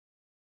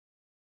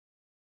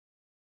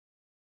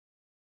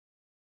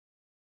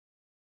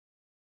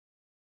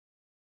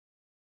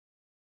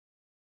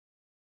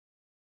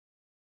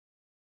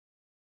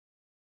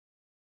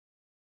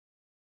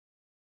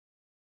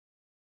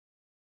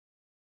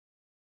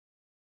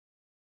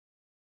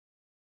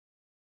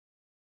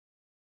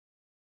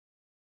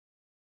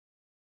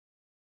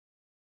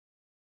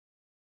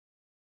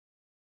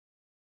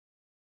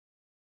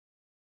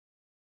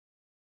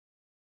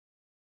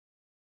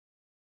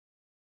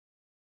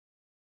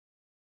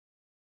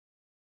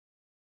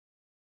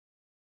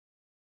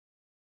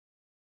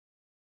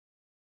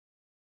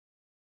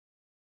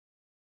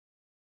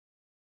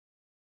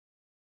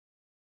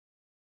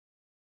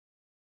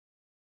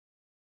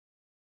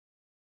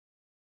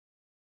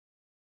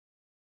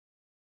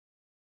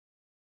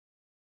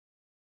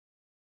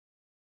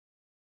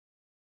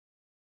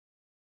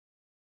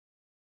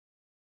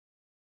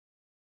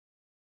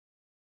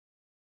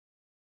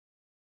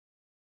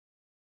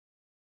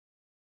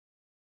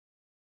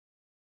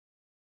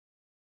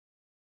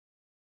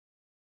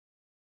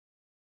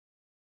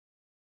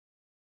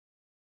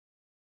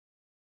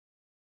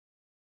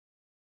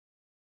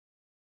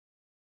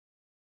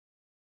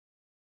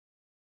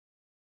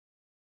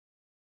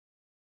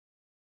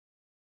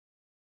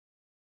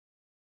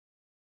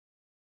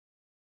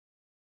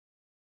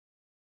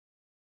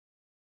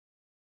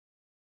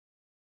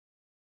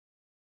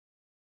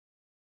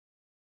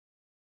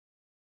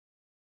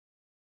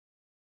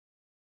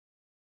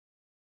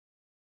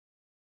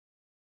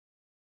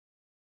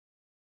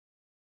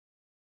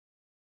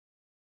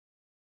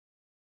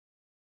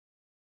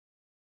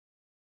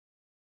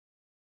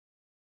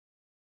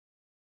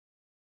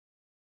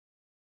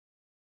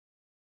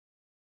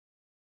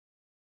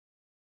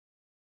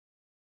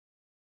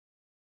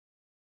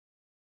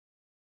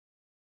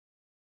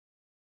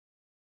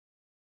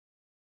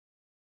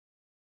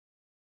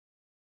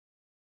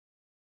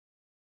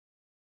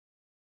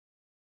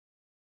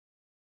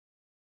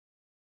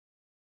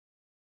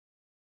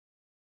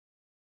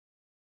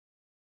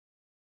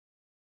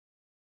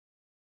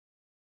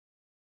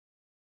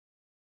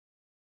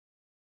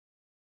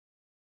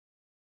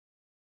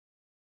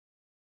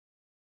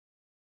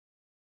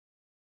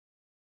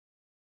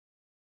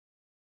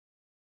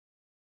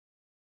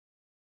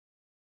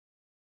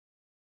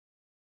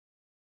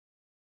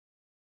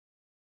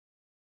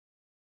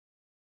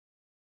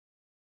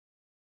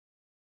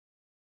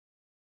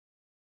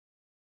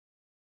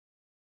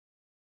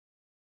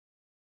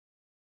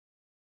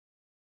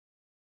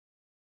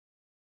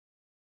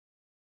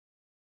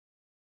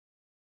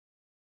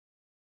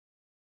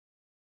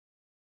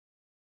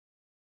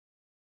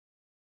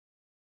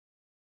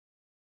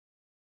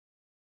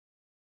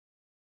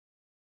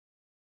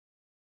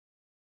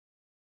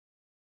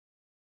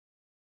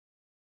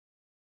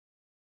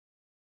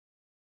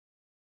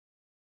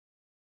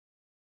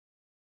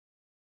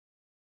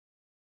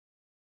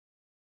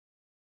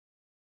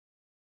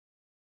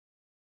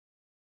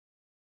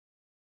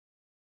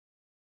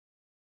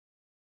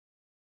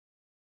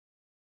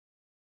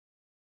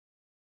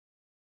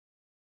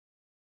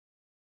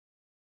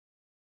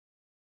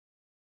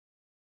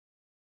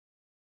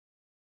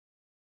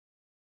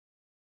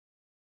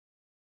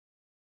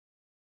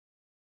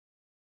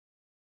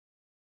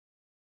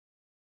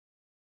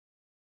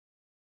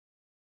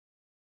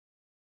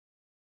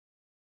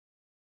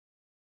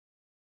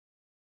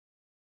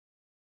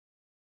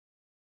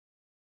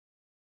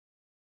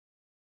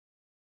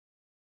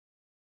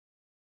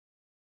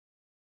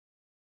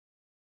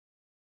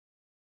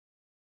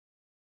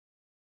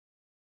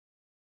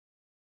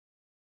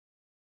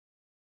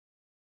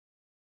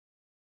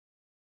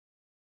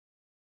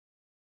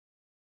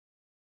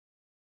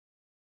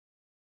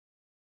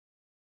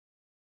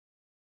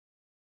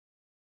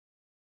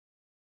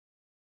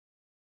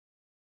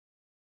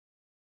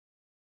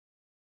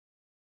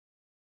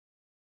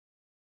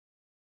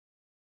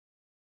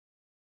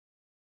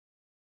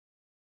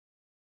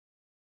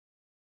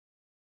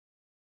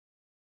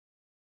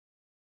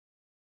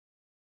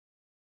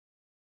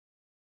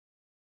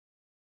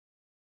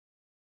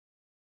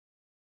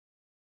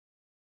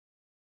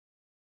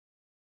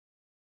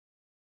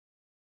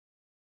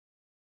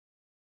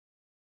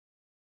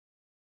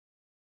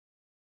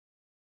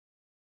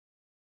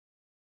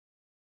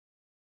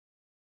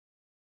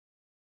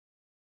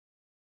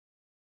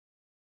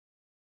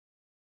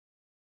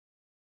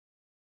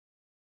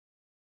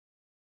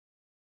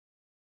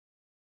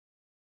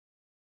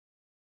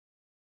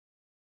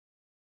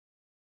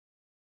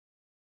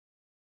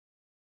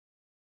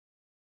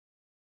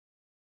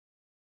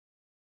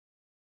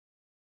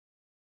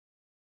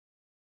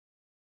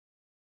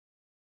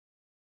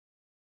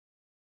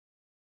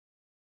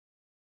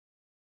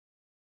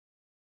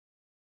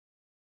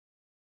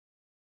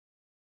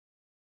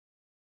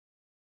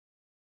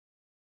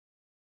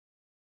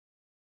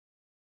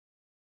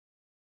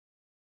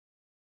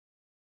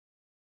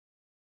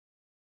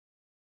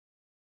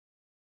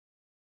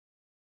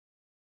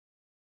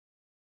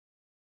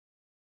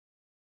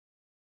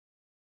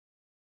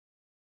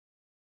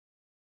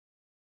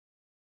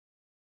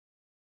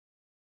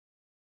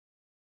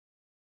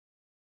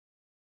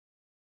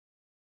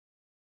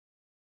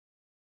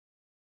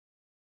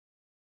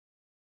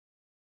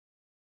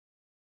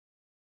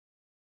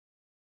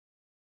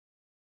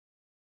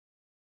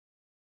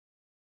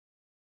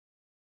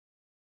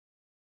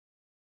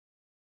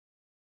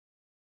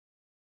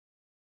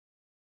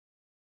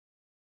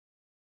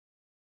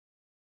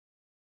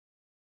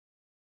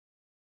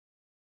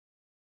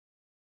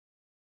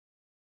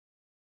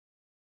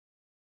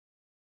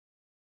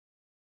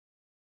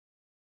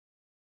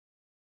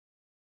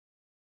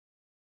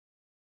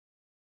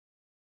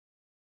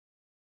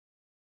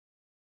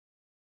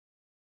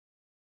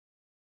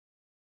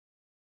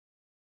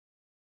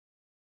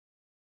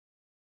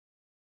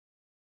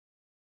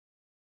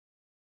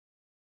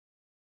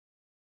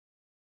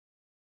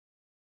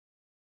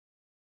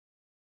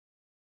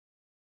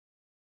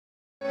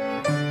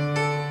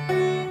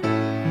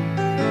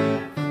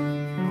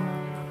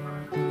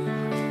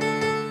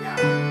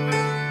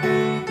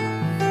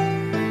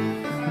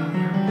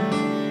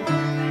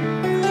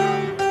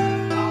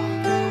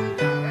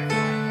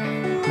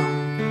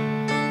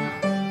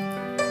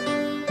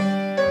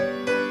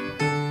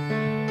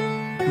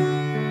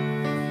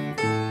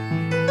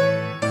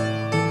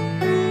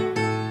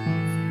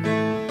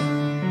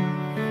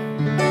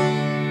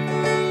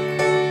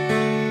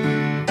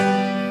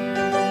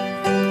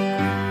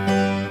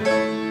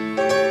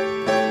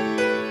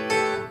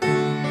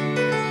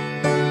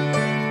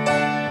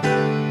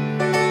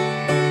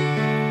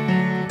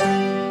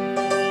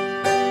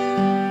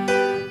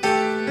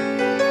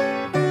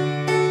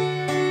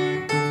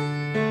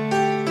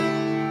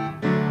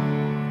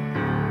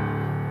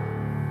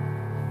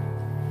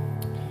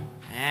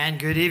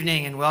Good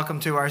evening and welcome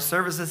to our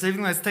service this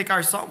evening. Let's take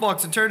our psalm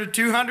books and turn to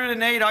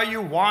 208. Are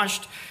you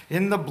washed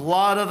in the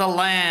blood of the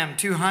Lamb?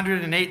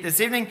 208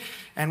 this evening.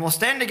 And we'll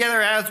stand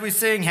together as we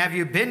sing, Have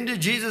you been to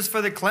Jesus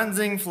for the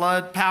cleansing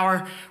flood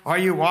power? Are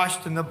you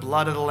washed in the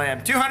blood of the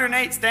Lamb?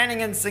 208,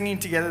 standing and singing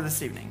together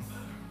this evening.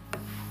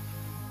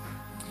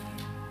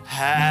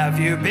 Have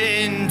you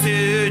been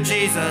to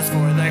Jesus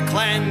for the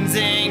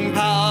cleansing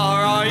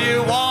power? Are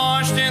you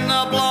washed in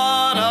the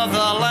blood of the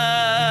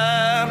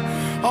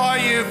Lamb? Are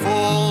you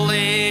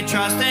fully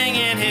trusting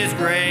in His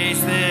grace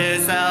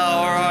this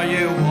hour? Are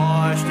you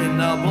washed in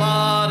the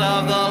blood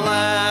of the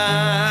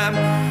Lamb?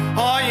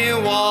 Are you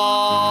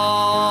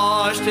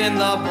washed in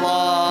the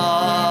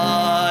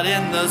blood,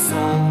 in the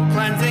soul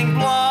cleansing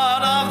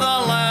blood of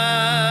the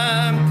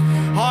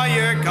Lamb? Are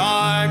your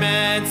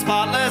garments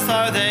spotless?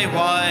 Are they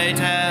white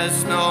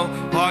as snow?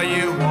 Are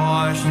you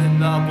washed in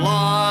the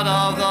blood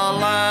of the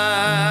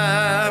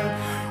Lamb?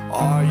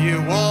 Are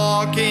you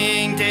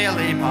walking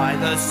daily by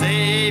the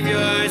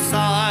Savior's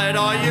side?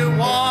 Are you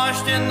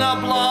washed in the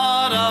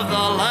blood of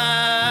the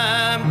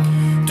Lamb?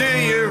 Do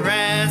you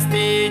rest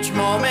each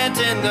moment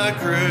in the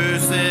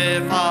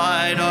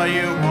crucified? Are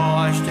you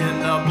washed in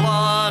the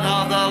blood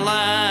of the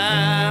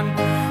Lamb?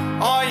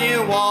 Are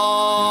you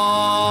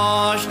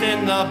washed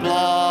in the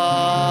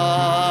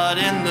blood,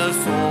 in the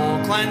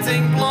soul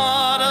cleansing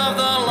blood of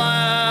the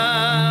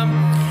Lamb?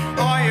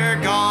 Are your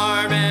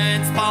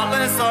garments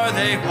spotless? Are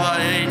they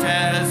white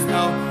as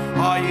snow?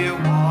 Are you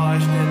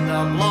washed in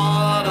the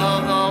blood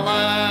of the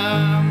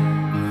Lamb?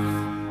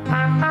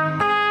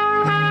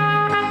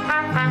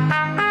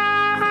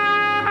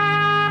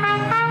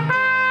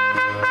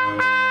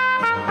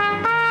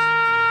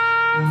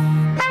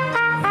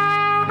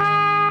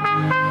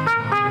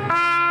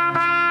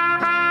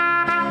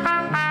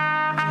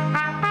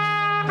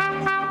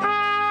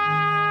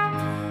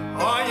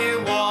 Are you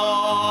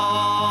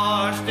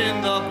washed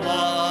in the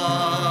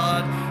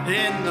blood,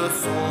 in the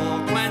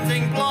soul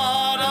cleansing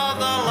blood of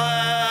the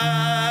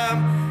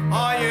Lamb?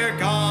 Are your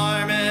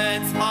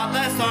garments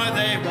spotless? Are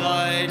they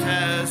white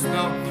as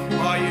snow?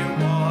 Are you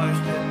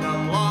washed in the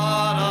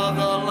blood of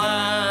the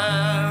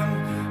Lamb?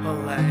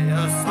 Lay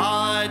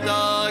aside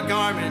the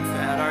garments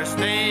that are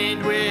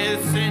stained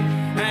with sin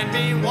and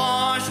be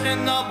washed in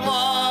the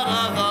blood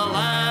of the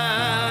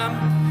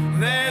Lamb.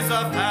 There's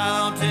a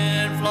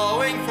fountain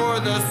flowing for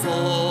the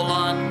soul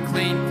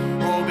unclean.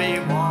 Oh, be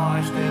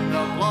washed in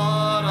the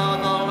blood of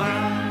the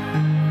Lamb.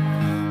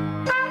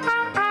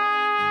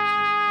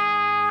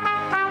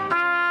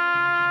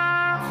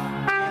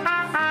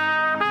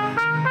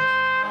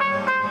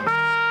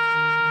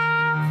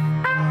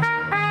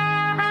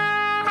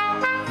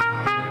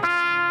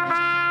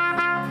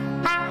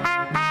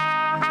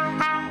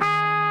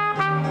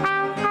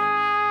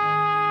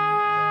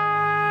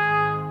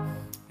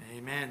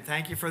 Amen.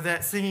 Thank you for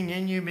that singing,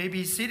 and you may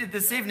be seated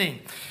this evening.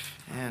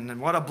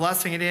 And what a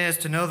blessing it is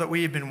to know that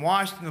we have been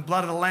washed in the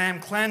blood of the Lamb,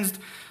 cleansed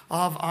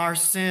of our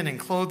sin, and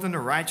clothed in the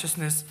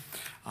righteousness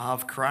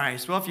of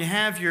Christ. Well, if you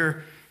have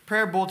your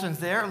prayer bulletins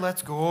there,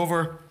 let's go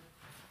over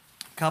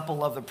a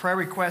couple of the prayer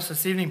requests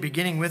this evening,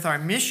 beginning with our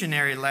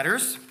missionary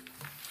letters.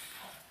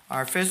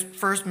 Our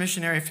first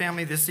missionary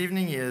family this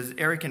evening is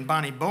Eric and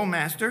Bonnie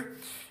Bowmaster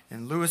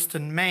in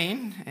Lewiston,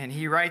 Maine. And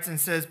he writes and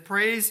says,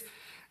 Praise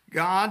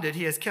God that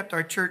He has kept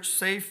our church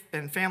safe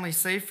and family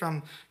safe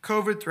from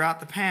COVID throughout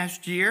the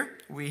past year.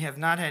 We have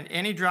not had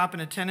any drop in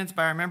attendance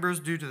by our members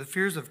due to the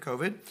fears of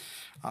COVID.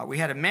 We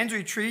had a men's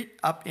retreat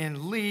up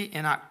in Lee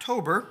in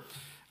October.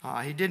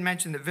 He did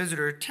mention that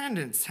visitor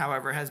attendance,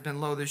 however, has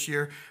been low this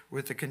year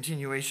with the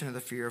continuation of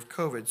the fear of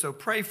COVID. So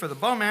pray for the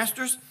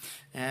Bowmasters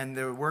and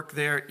the work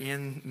there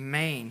in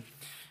Maine.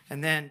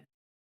 And then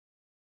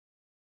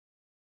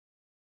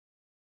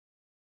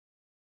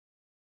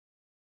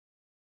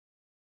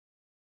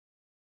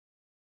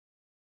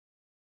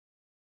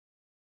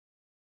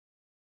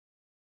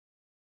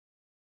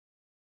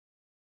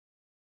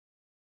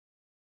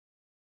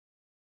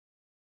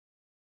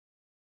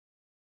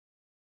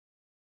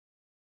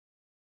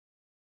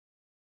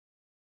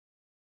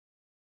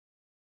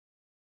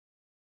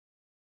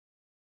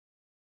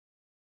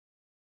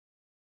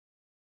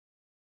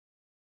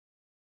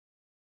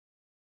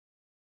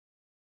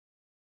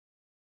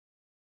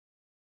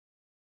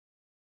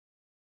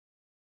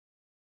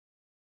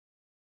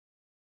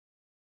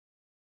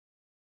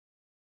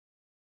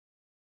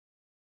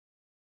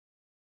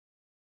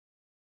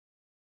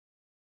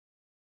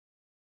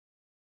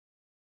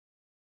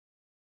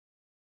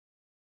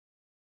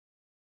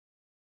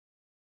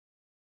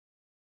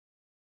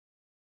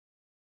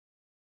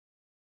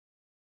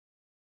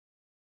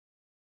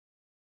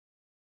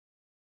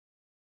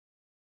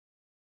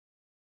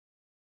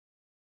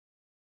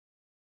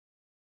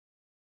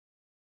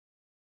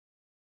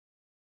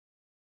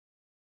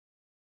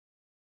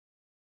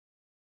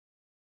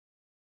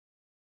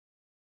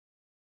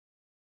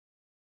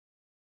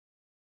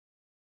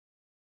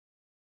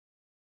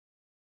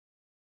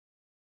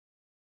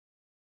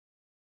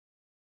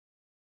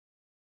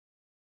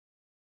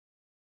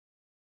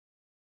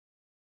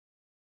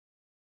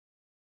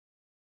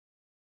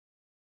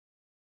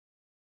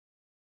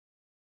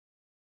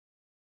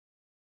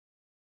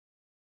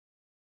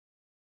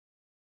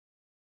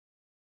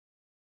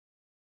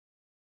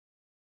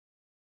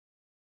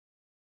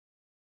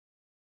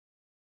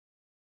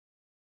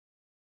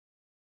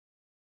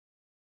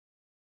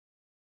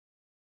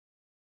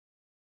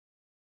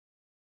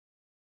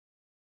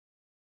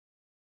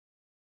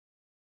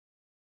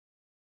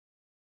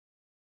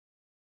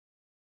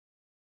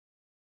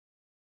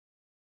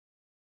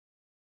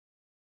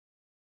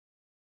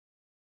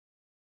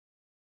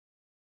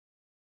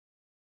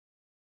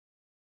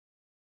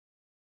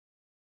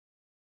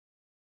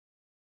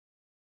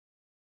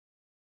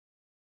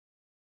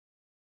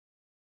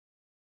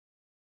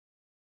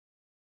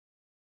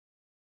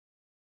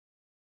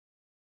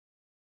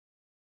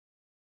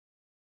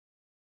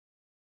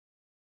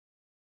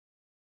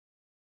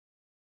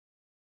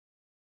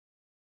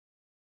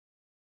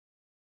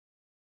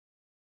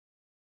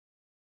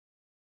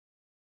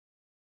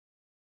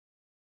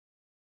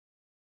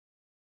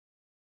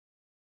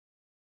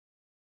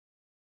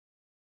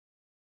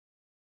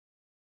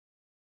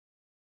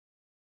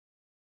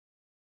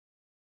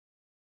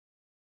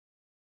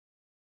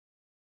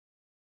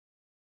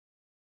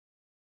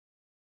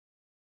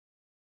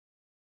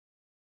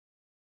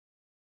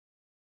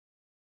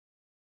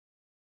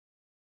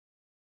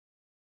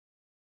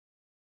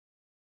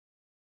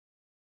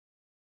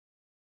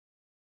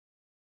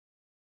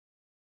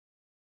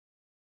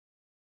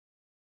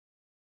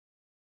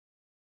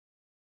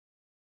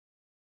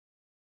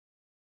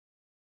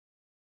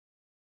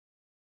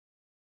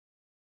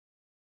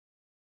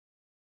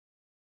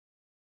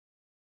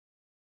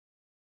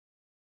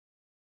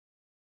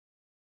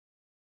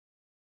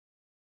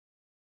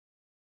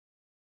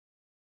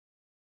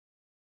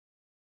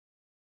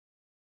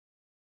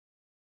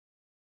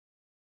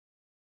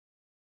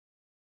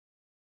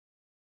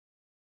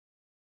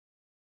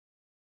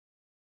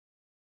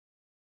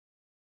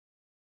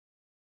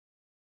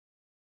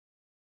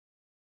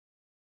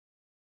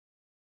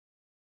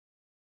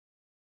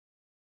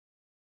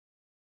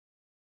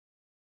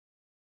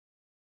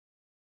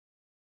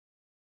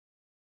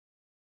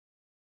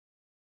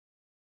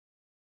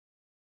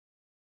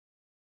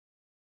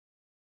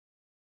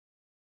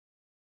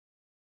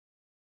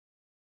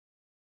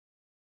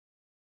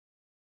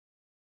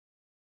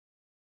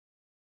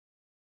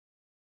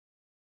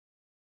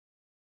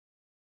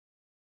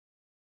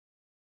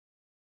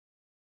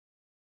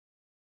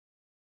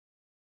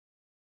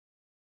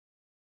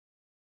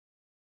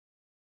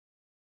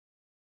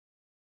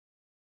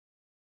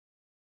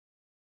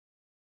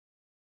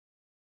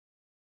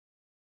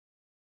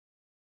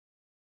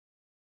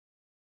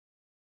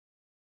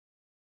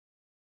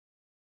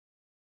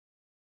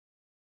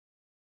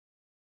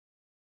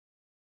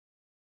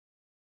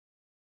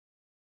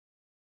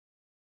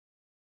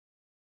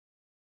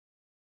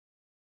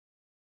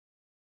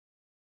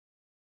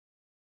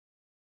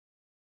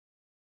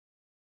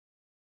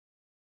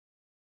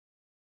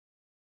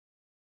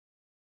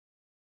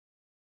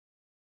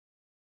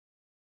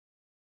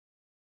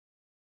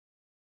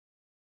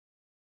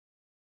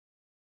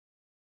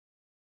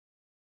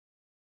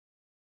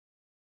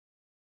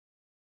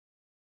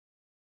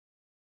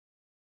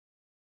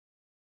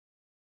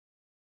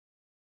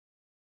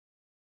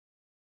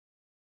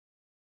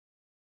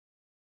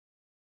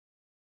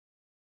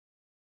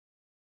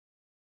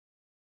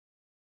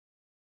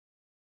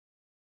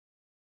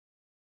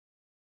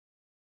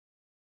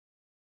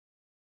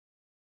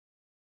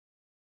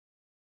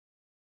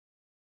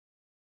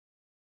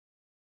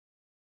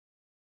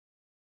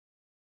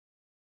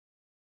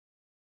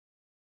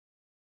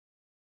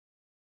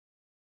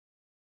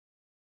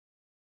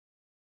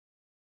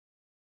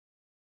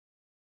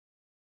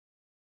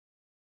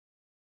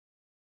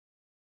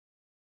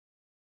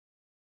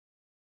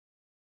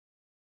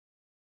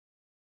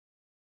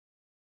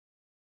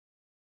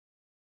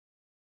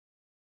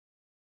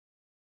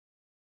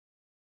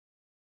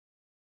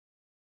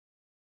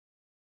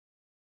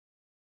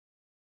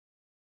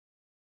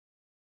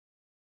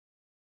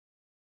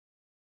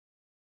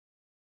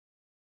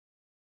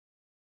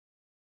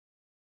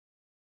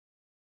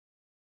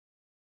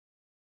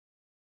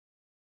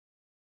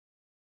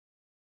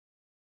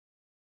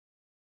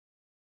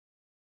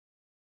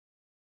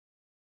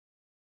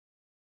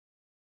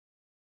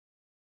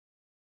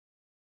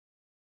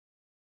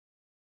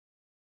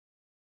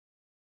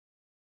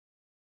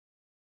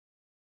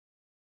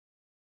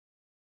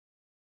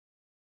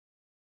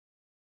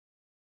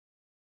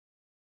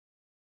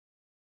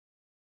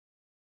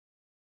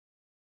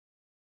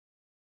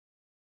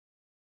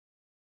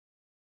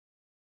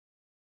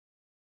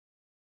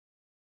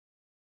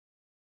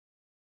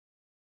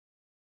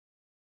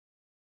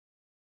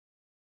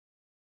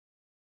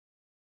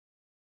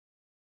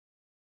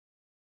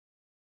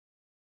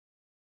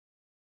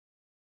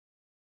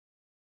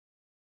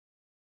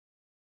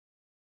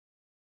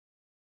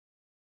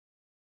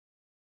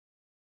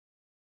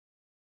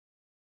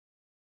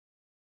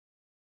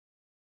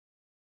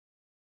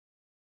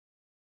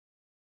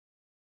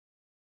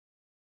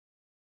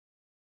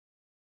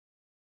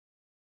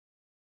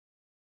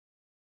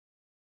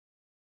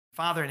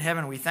Father in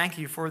heaven, we thank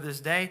you for this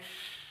day.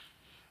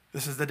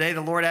 This is the day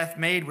the Lord hath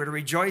made. We're to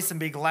rejoice and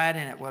be glad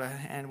in it.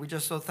 And we're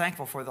just so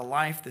thankful for the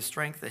life, the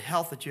strength, the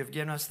health that you have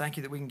given us. Thank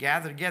you that we can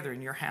gather together in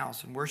your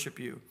house and worship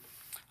you.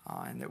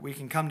 And that we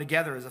can come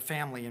together as a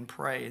family and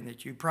pray. And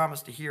that you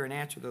promise to hear and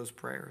answer those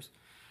prayers.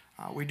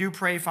 We do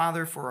pray,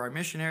 Father, for our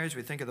missionaries.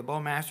 We think of the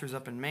Bowmasters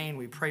up in Maine.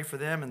 We pray for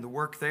them and the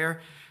work there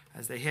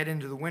as they head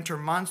into the winter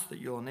months, that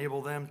you'll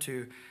enable them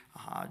to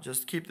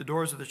just keep the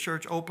doors of the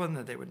church open,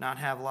 that they would not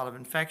have a lot of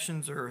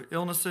infections or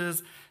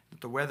illnesses, that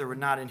the weather would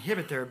not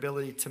inhibit their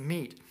ability to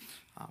meet.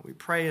 We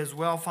pray as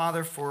well,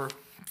 Father, for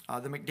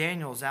the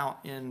McDaniels out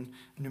in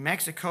New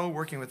Mexico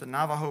working with the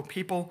Navajo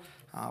people.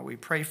 We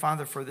pray,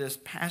 Father, for this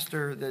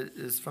pastor that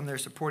is from their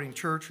supporting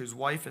church whose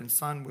wife and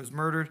son was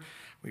murdered.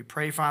 We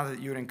pray, Father,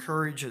 that you would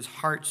encourage his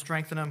heart,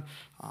 strengthen him,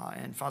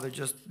 and, Father,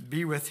 just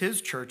be with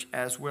his church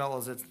as well,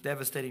 as it's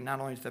devastating not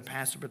only to the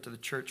pastor but to the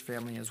church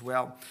family as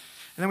well.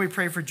 And then we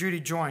pray for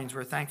Judy Joins.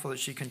 We're thankful that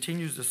she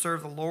continues to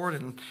serve the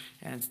Lord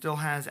and still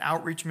has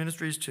outreach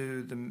ministries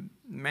to the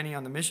many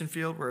on the mission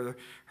field where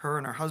her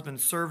and her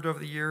husband served over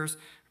the years.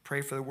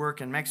 Pray for the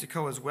work in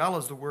Mexico as well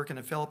as the work in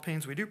the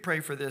Philippines. We do pray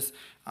for this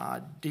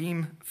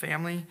Deem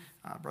family.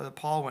 Brother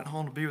Paul went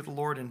home to be with the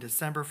Lord in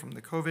December from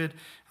the COVID.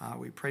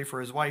 We pray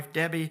for his wife,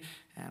 Debbie,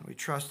 and we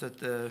trust that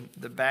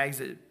the bags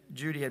that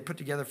Judy had put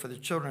together for the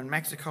children in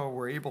Mexico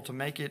were able to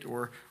make it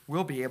or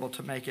will be able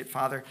to make it,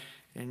 Father,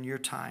 in your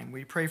time.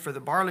 We pray for the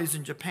Barleys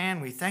in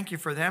Japan. We thank you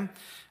for them.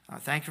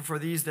 Thank you for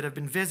these that have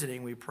been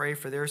visiting. We pray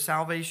for their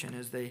salvation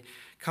as they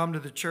come to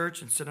the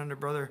church and sit under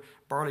Brother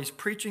Barley's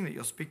preaching, that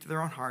you'll speak to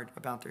their own heart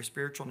about their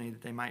spiritual need,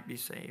 that they might be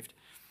saved.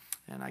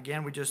 And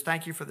again, we just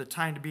thank you for the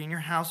time to be in your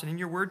house and in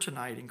your word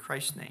tonight. In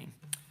Christ's name,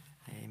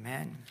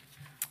 amen.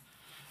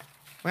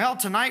 Well,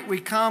 tonight we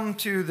come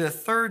to the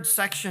third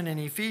section in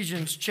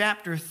Ephesians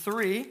chapter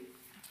 3,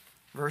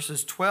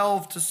 verses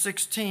 12 to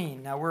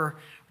 16. Now,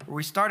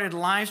 we started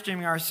live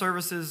streaming our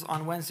services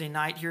on Wednesday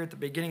night here at the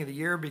beginning of the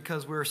year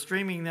because we're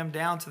streaming them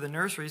down to the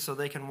nursery so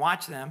they can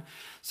watch them.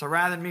 So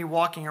rather than me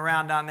walking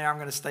around down there, I'm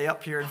going to stay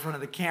up here in front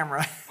of the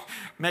camera.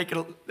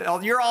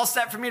 You're all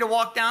set for me to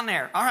walk down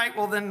there. All right,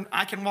 well then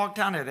I can walk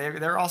down there.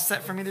 They're all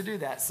set for me to do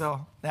that.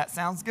 So that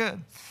sounds good.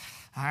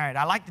 All right,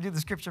 I like to do the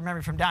scripture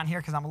memory from down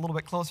here because I'm a little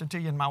bit closer to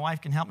you and my wife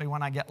can help me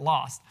when I get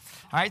lost.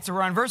 All right, so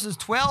we're on verses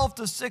 12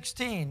 to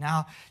 16.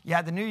 Now, you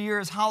had the New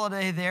Year's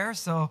holiday there,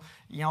 so,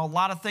 a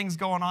lot of things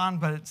going on,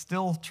 but it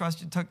still,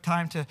 trust you, took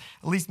time to at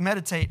least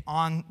meditate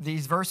on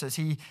these verses.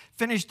 He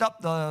finished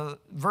up the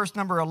verse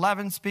number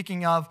 11,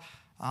 speaking of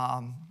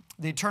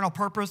the eternal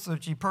purpose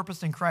which he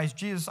purposed in Christ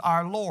Jesus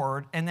our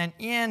Lord, and then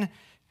in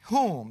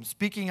whom,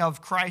 speaking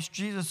of Christ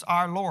Jesus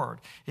our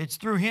Lord, it's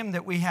through him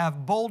that we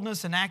have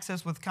boldness and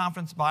access with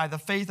confidence by the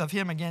faith of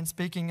him, again,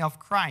 speaking of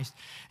Christ.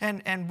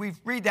 And we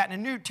read that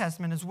in the New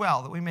Testament as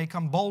well, that we may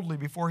come boldly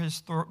before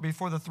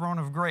the throne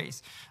of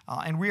grace.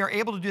 And we are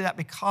able to do that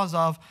because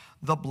of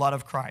the blood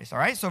of Christ. All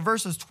right, so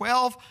verses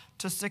 12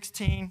 to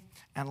 16,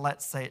 and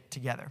let's say it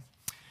together.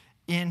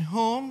 In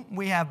whom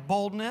we have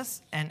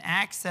boldness and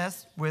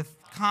access with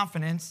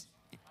confidence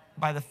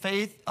by the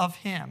faith of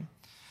him.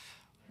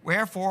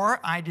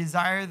 Wherefore, I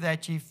desire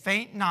that ye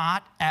faint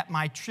not at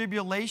my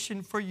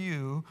tribulation for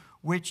you,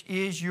 which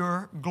is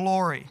your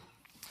glory.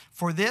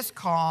 For this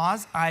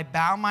cause I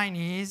bow my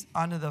knees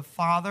unto the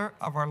Father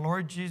of our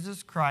Lord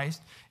Jesus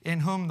Christ, in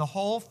whom the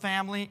whole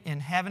family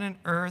in heaven and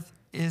earth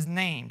is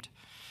named,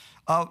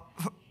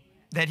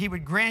 that he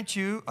would grant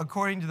you,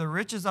 according to the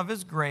riches of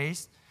his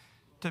grace,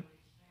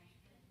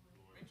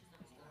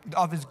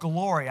 of his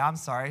glory,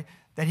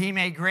 that he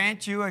may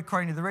grant you,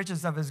 according to the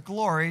riches of his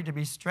glory, to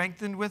be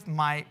strengthened with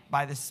might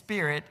by the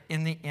Spirit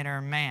in the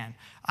inner man.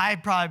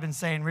 I've probably been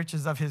saying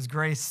riches of his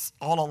grace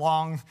all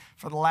along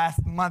for the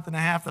last month and a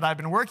half that I've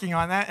been working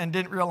on that, and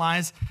didn't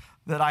realize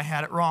that I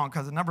had it wrong,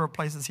 because a number of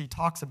places he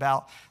talks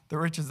about the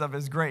riches of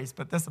his grace,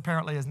 but this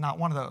apparently is not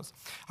one of those.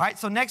 All right,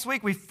 so next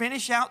week we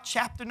finish out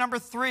chapter number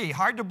 3.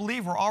 Hard to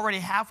believe we're already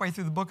halfway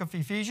through the book of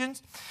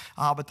Ephesians,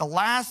 but the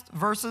last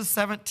verses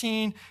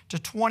 17 to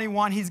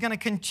 21, he's going to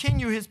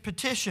continue his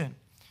petition.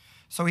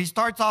 So he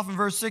starts off in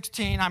verse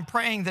 16, I'm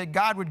praying that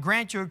God would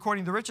grant you,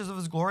 according to the riches of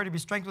his glory, to be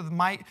strengthened with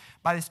might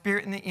by the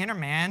Spirit in the inner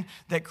man,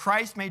 that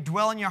Christ may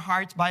dwell in your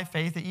hearts by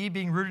faith, that ye,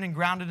 being rooted and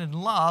grounded in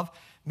love,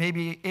 may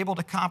be able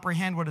to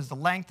comprehend what is the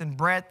length and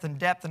breadth and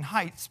depth and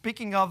height.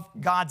 Speaking of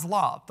God's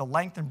love, the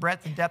length and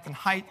breadth and depth and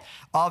height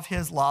of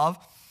his love,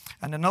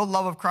 and to know the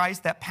love of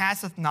Christ that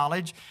passeth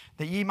knowledge,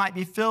 that ye might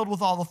be filled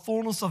with all the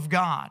fullness of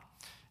God.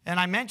 And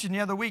I mentioned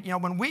the other week,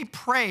 when we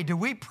pray, do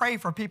we pray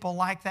for people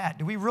like that?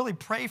 Do we really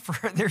pray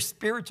for their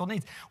spiritual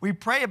needs? We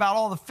pray about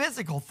all the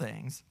physical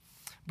things,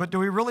 but do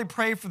we really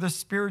pray for the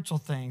spiritual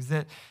things,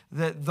 that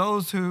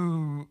those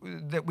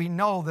that we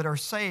know that are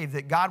saved,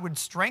 that God would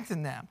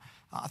strengthen them,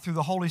 through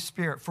the Holy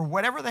Spirit for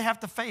whatever they have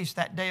to face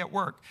that day at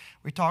work.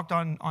 We talked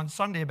on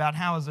Sunday about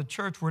how as a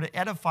church we're to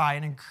edify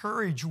and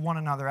encourage one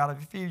another out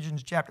of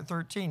Ephesians chapter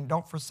 13.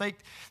 Don't forsake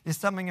the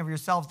assembling of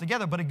yourselves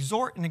together, but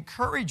exhort and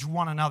encourage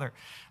one another.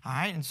 All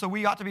right, and so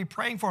we ought to be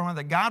praying for one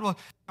another. God will,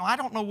 I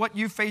don't know what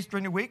you faced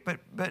during the week, but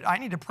I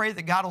need to pray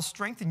that God will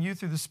strengthen you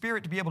through the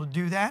Spirit to be able to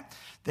do that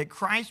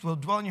Christ will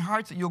dwell in your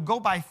hearts, that you'll go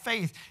by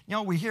faith.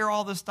 We hear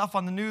all this stuff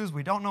on the news.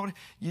 We don't know.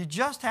 You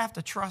just have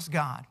to trust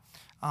God.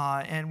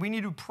 And we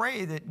need to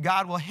pray that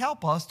God will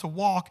help us to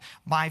walk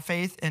by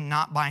faith and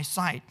not by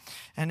sight.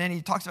 And then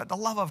he talks about the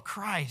love of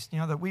Christ,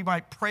 that we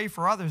might pray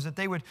for others, that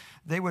they would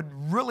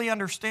really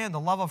understand the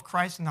love of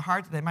Christ in the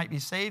heart, that they might be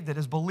saved, that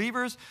as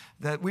believers,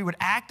 that we would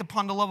act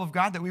upon the love of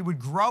God, that we would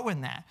grow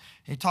in that.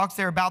 He talks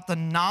there about the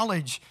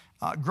knowledge,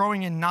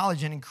 growing in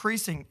knowledge and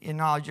increasing in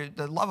knowledge.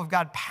 The love of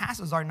God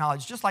passes our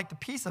knowledge, just like the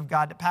peace of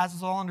God that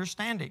passes all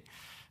understanding.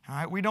 All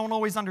right? We don't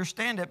always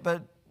understand it,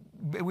 but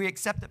we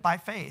accept it by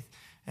faith.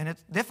 And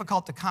it's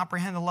difficult to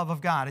comprehend the love of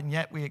God, and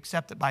yet we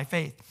accept it by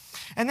faith.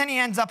 And then he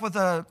ends up with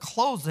a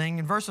closing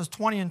in verses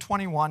 20 and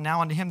 21. Now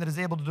unto him that is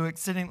able to do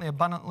exceedingly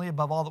abundantly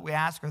above all that we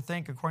ask or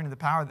think, according to the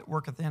power that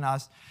worketh in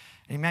us.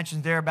 And he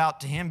mentions there about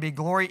to him be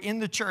glory in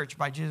the church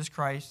by Jesus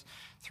Christ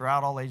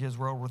throughout all ages,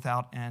 world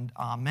without end.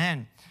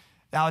 Amen.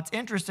 Now it's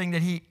interesting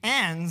that he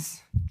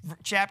ends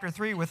chapter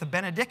 3 with a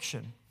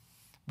benediction.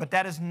 But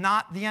that is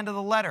not the end of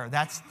the letter.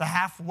 That's the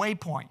halfway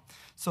point.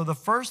 So the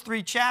first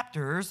 3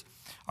 chapters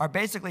are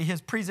basically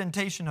his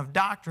presentation of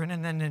doctrine,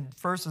 and then in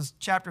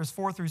chapters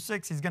 4 through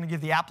 6, he's going to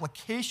give the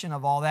application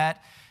of all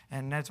that,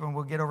 and that's when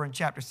we'll get over in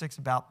chapter 6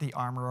 about the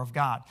armor of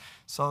God.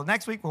 So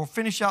next week, we'll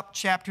finish up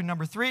chapter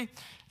number 3,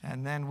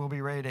 and then we'll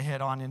be ready to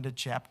head on into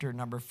chapter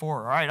number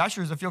 4. All right,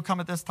 ushers, if you'll come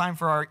at this time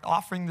for our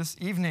offering this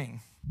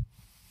evening.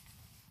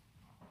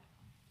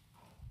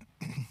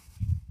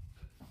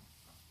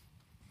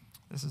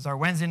 This is our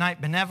Wednesday night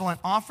benevolent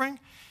offering,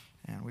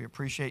 and we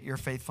appreciate your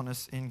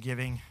faithfulness in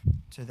giving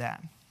to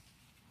that.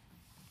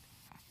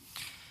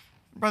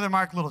 Brother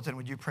Mark Littleton,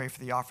 would you pray for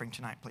the offering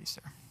tonight, please,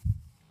 sir?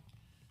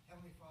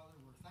 Heavenly Father,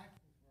 we're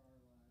thankful for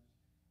our lives,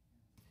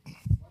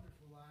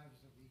 wonderful lives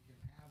that we can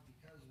have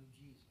because of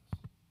Jesus.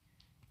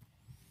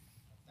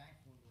 We're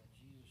thankful that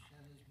Jesus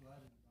shed his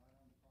blood and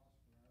died on the cross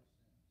for our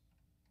sins.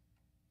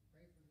 We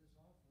pray for this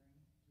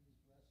offering.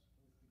 Please bless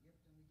both the gift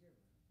and the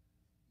giver.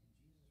 In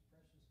Jesus'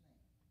 precious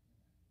name, amen.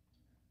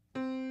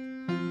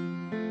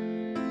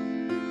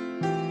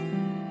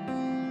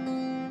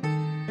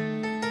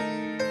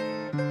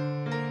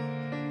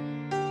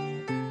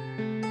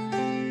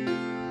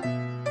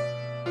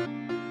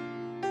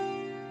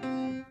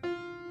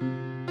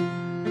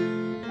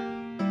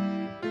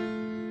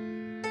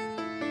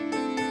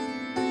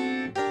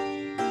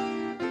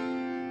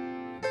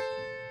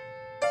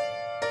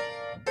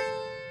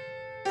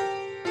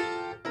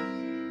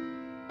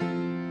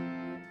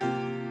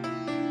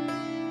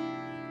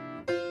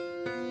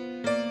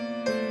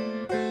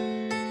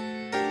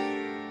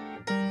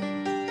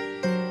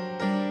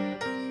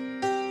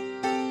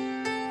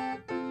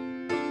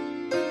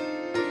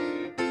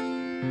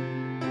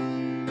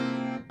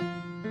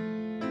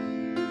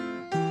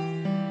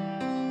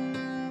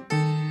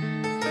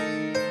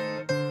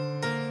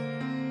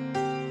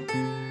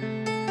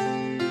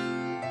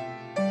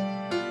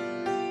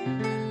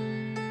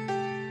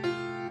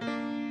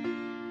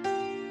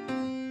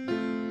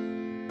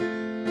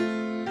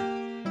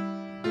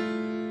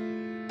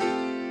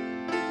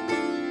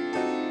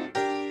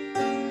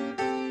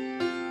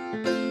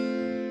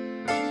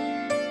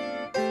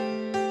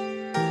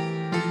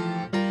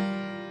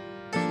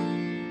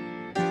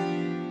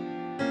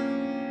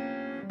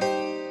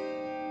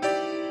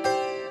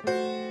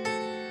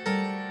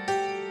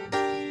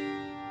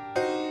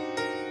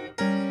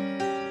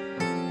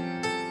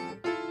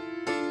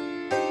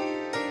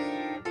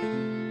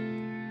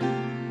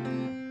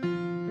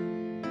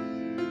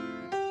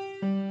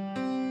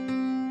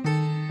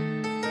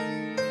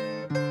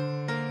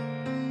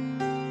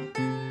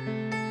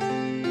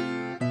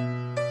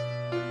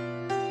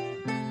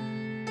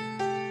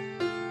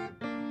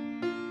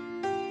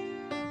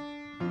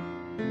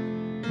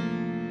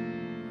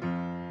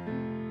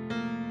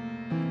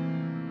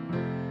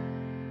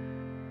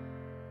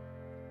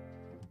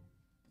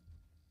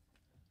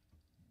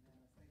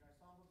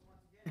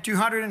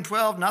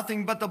 $212,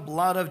 nothing but the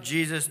blood of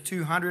Jesus.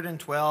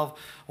 $212,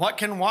 what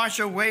can wash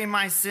away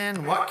my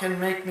sin? What can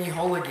make me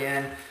whole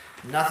again?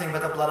 Nothing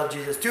but the blood of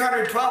Jesus.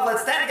 $212,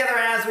 let's stand together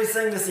as we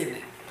sing this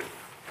evening.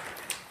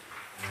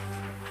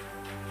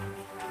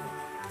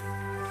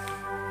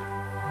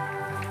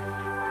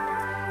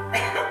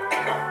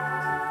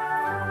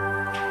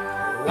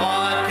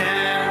 What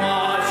can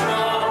wash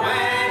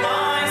away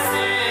my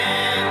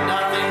sin?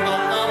 Nothing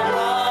but the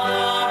blood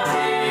of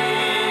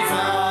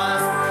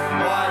Jesus.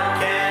 What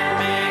can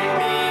make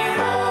me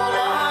whole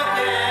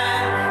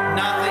again?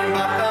 Nothing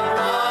but the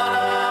blood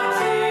of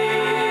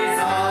Jesus.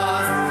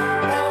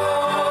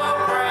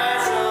 Oh,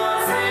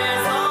 precious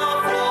is the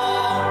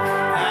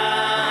flow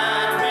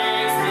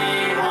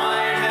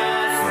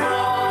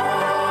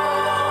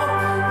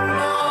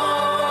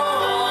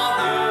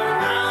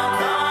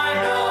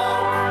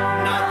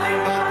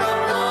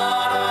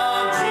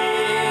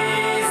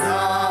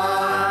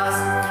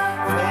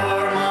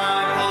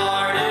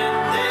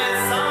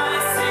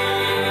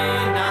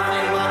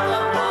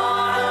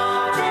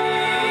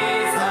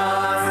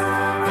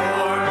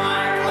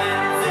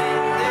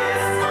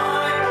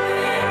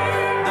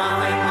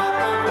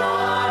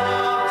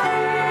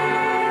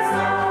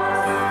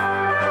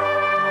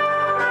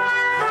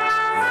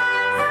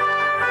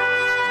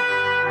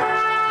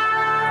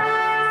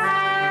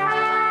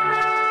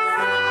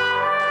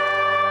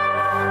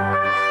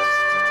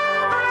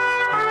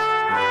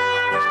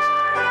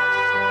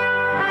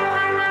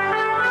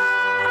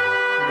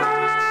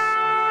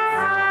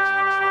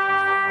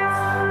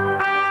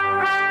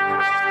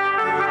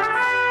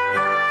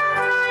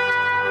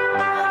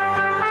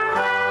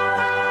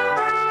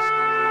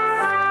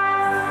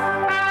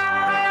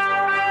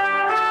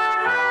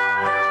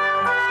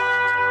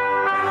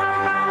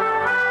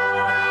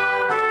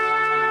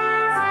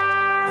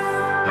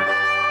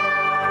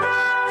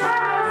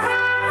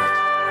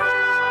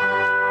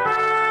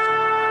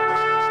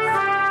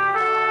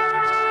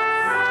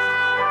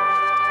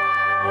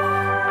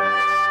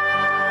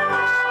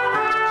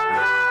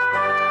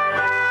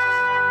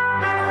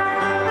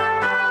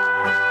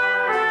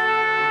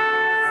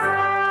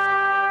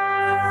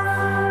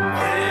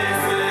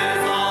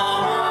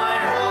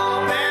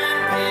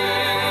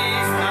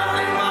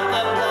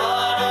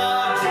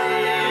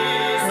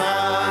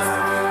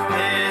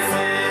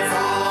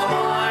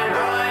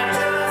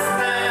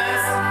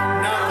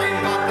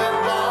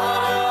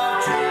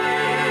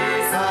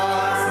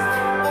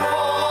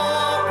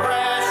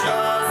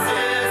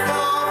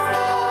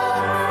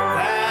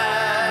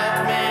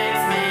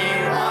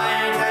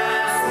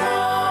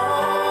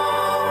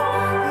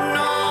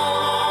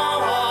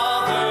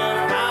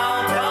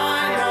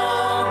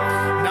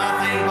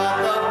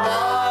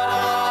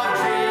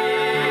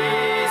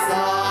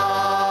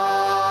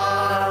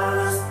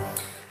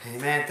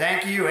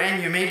Thank you,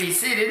 and you may be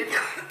seated.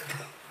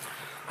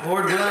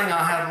 Lord willing,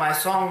 I'll have my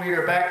song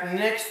leader back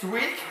next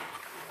week,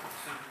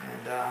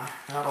 and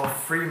that'll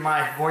free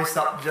my voice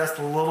up just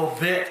a little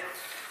bit.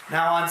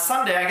 Now on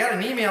Sunday, I got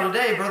an email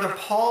today. Brother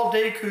Paul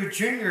Deku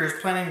Jr. is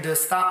planning to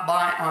stop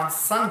by on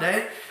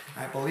Sunday.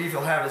 I believe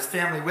he'll have his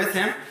family with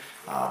him,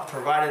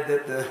 provided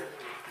that the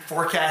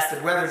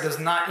forecasted weather does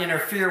not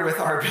interfere with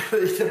our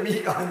ability to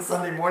meet on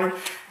Sunday morning.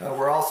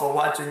 We're also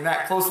watching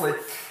that closely.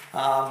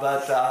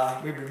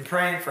 But we've been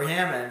praying for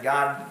him, and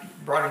God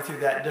brought him through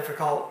that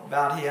difficult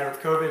bout he had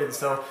with COVID, and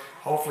so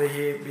hopefully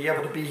he'll be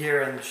able to be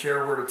here and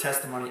share a word of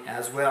testimony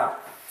as well.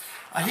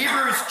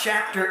 Hebrews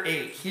chapter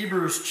 8.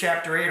 Hebrews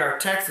chapter 8. Our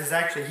text is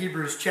actually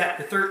Hebrews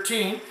chapter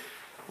 13.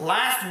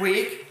 Last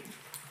week,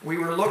 we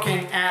were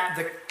looking at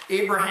the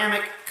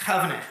Abrahamic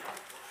covenant.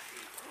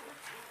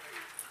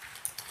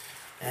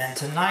 And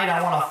tonight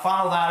I want to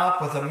follow that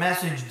up with a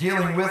message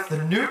dealing with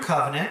the new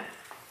covenant.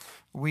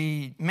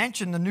 We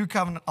mentioned the new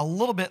covenant a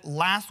little bit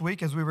last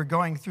week as we were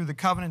going through the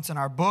covenants in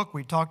our book.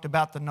 We talked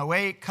about the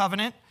Noahic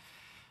covenant,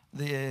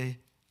 the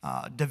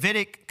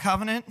Davidic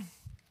covenant,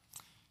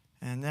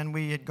 and then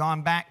we had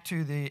gone back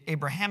to the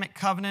Abrahamic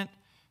covenant,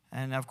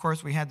 and of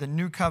course we had the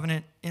new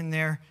covenant in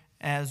there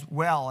as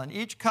well. And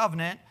each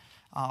covenant,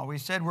 we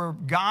said, were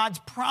God's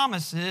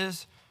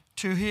promises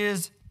to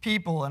his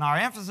people. And our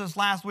emphasis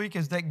last week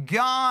is that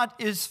God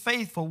is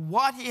faithful.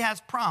 What he has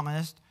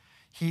promised,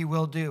 he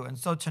will do. And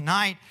so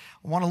tonight,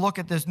 I want to look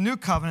at this new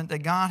covenant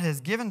that God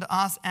has given to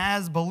us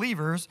as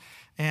believers,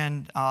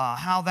 and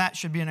how that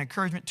should be an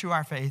encouragement to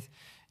our faith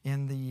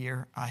in the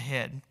year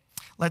ahead.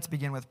 Let's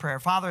begin with prayer.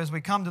 Father, as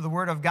we come to the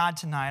Word of God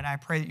tonight, I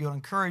pray that you'll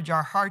encourage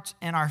our hearts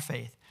and our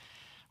faith.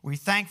 We're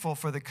thankful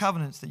for the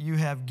covenants that you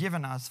have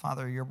given us,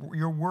 Father,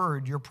 your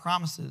word, your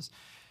promises.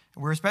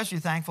 We're especially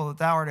thankful that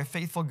thou art a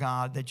faithful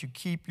God, that you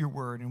keep your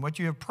word, and what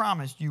you have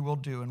promised you will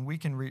do, and we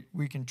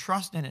can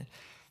trust in it,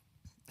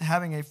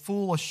 having a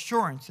full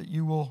assurance that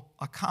you will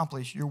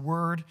accomplish your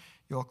word,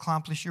 you'll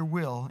accomplish your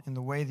will in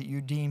the way that you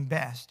deem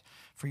best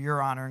for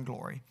your honor and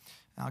glory.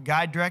 Now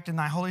guide, direct in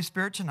thy Holy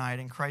Spirit tonight,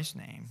 in Christ's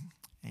name,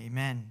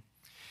 amen.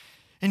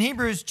 In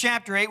Hebrews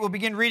chapter 8, we'll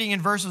begin reading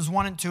in verses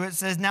 1 and 2. It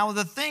says, "Now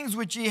the things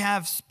which ye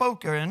have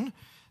spoken,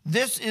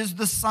 this is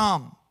the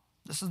sum."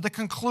 This is the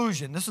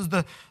conclusion. This is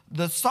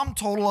the sum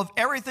total of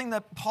everything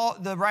that Paul,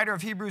 the writer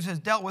of Hebrews, has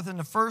dealt with in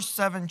the first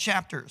 7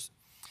 chapters.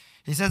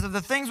 He says, "Of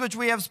the things which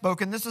we have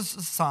spoken, this is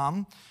the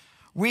sum.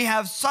 We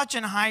have such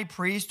an high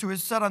priest who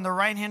is set on the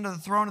right hand of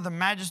the throne of the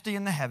majesty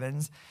in the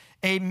heavens,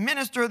 a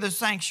minister of the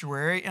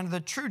sanctuary and of the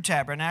true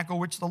tabernacle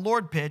which the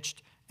Lord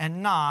pitched,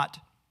 and not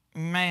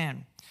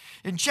man."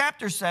 In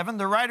chapter 7,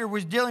 the writer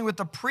was dealing with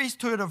the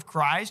priesthood of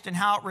Christ and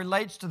how it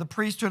relates to the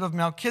priesthood of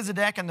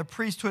Melchizedek and the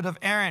priesthood of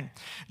Aaron.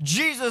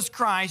 Jesus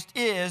Christ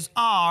is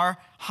our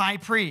high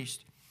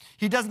priest.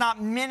 He does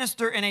not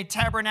minister in a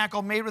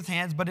tabernacle made with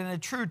hands, but in a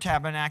true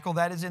tabernacle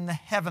that is in the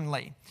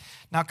heavenly.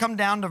 Now come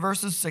down to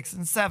verses 6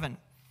 and 7.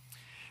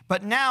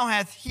 "But now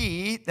hath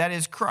he," that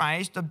is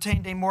Christ,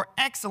 "obtained a more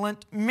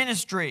excellent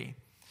ministry,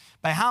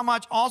 by how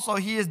much also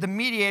he is the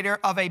mediator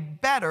of a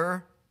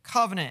better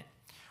covenant,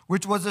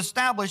 which was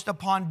established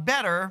upon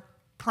better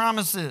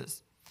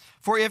promises.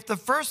 For if the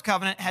first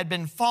covenant had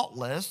been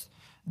faultless,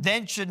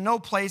 then should no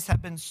place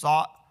have been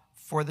sought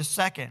for the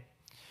second."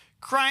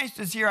 Christ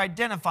is here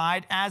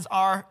identified as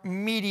our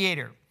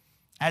mediator.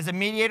 As a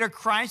mediator,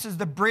 Christ is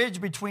the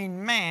bridge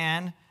between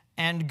man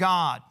and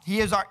God. He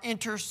is our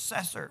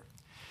intercessor.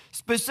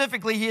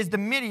 Specifically, he is the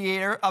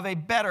mediator of a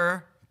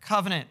better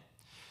covenant.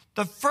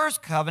 The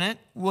first covenant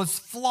was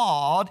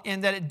flawed in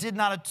that it did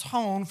not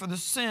atone for the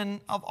sin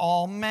of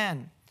all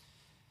men.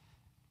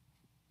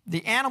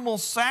 The animal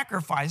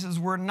sacrifices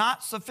were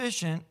not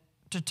sufficient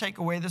to take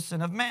away the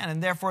sin of man,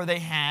 and therefore they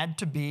had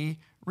to be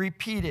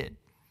repeated.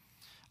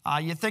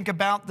 You think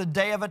about the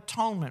Day of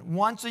Atonement.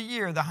 Once a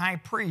year, the high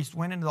priest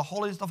went into the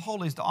holiest of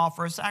holies to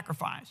offer a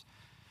sacrifice.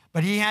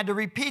 But he had to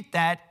repeat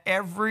that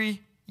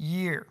every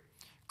year.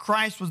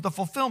 Christ was the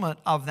fulfillment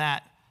of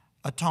that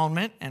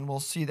atonement, and we'll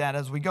see that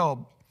as we go.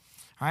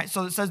 All right,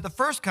 so it says the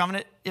first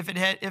covenant,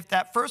 if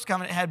that first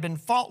covenant had been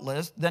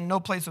faultless, then no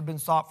place would have been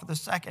sought for the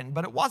second.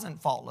 But it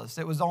wasn't faultless.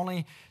 It was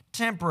only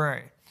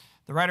temporary.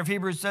 The writer of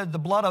Hebrews said the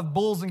blood of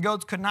bulls and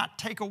goats could not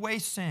take away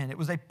sin. It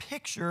was a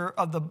picture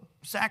of the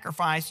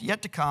sacrifice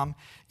yet to come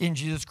in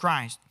Jesus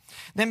Christ.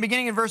 Then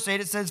beginning in verse 8,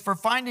 it says, "For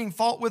finding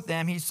fault with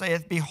them, he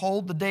saith,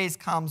 Behold, the days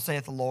come,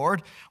 saith the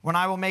Lord, when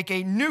I will make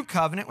a new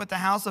covenant with the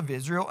house of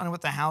Israel and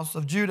with the house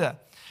of Judah.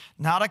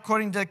 Not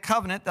according to the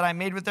covenant that I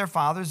made with their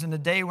fathers in the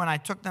day when I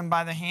took them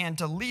by the hand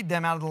to lead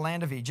them out of the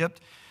land of Egypt,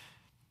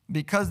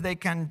 because they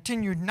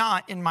continued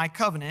not in my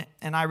covenant,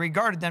 and I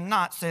regarded them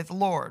not, saith the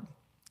Lord."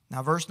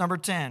 Now verse number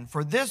 10,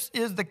 "For this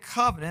is the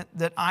covenant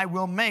that I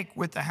will make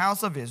with the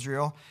house of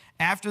Israel.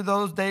 After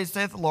those days,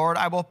 saith the Lord,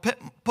 I will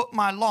put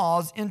my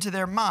laws into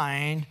their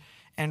mind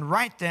and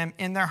write them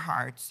in their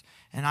hearts,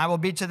 and I will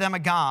be to them a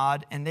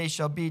God, and they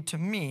shall be to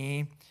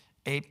me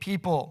a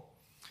people."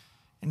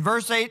 In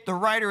verse 8, the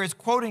writer is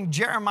quoting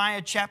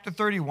Jeremiah chapter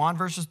 31,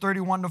 verses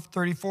 31 to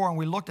 34, and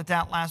we looked at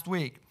that last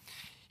week.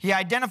 He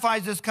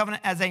identifies this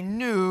covenant as a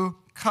new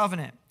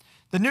covenant.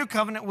 The new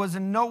covenant was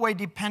in no way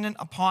dependent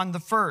upon the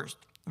first.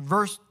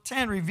 Verse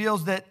 10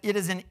 reveals that it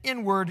is an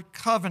inward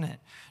covenant,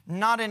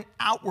 not an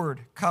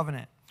outward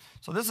covenant.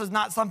 So this is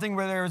not something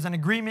where there is an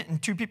agreement and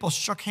two people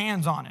shook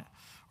hands on it,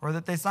 or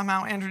that they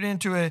somehow entered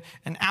into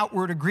an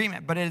outward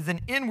agreement, but it is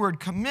an inward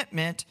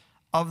commitment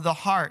of the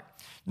heart.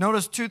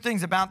 Notice two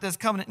things about this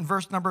covenant in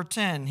verse number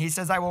 10. He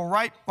says, I will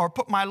write or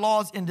put my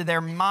laws into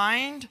their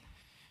mind,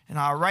 and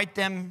I'll write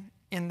them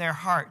in their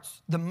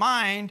hearts. The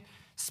mind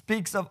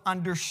speaks of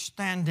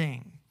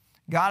understanding.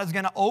 God is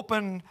going to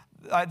open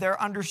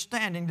their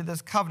understanding to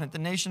this covenant, the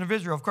nation of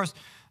Israel. Of course,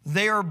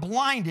 they are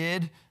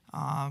blinded.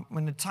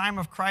 When the time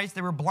of Christ,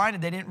 they were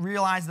blinded. They didn't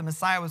realize the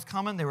Messiah was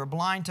coming. They were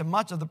blind to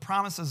much of the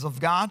promises of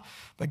God.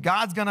 But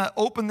God's going to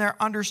open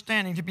their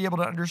understanding to be able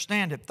to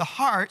understand it. The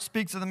heart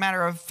speaks of the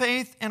matter of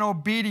faith and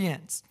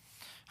obedience.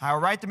 I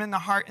will write them in the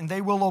heart, and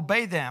they will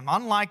obey them.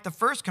 Unlike the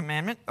first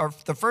commandment, or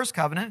the first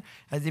covenant,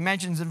 as he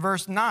mentions in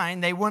verse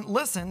 9, they wouldn't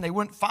listen. They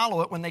wouldn't follow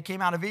it when they came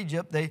out of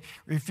Egypt. They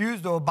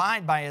refused to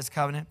abide by his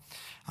covenant.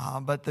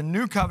 But the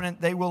new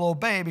covenant, they will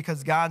obey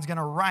because God's going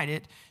to write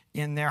it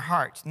in their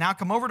hearts. Now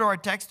come over to our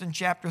text in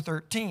chapter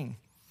 13.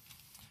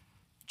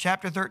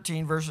 Chapter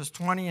 13, verses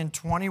 20 and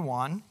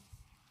 21.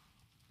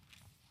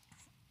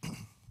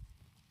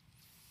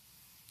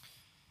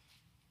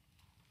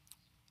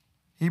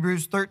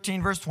 Hebrews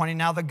 13, verse 20.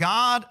 Now the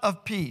God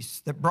of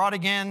peace that brought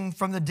again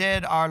from the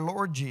dead our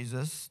Lord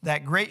Jesus,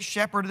 that great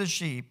shepherd of the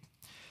sheep,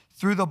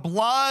 through the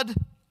blood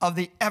of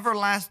the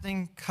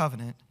everlasting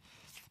covenant,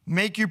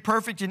 make you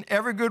perfect in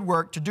every good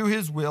work to do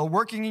his will,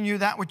 working in you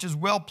that which is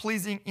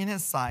well-pleasing in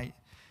his sight,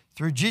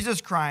 through Jesus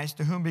Christ,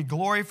 to whom be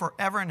glory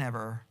forever and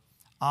ever.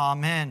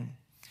 Amen.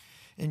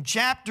 In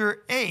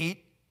chapter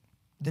 8,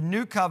 the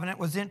new covenant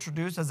was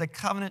introduced as a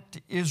covenant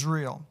to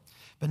Israel.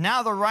 But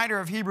now the writer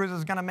of Hebrews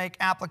is going to make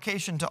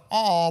application to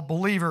all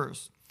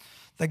believers.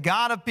 The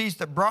God of peace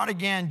that brought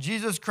again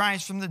Jesus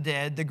Christ from the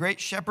dead, the great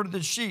shepherd of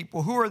the sheep.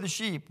 Well, who are the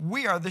sheep?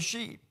 We are the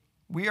sheep.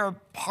 We are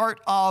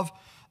part of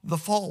the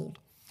fold.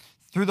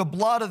 Through the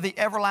blood of the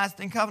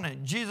everlasting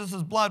covenant.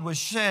 Jesus' blood was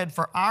shed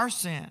for our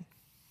sin.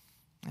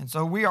 And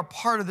so we are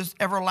part of this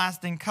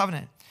everlasting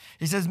covenant.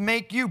 He says,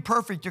 make you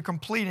perfect, you're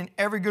complete in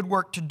every good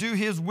work to do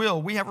his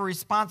will. We have a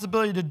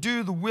responsibility to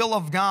do the will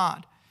of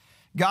God.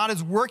 God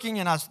is working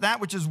in us that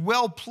which is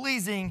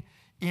well-pleasing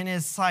in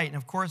his sight. And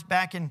of course,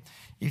 back in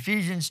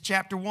Ephesians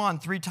chapter 1,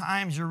 3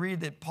 times you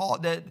read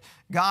that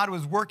God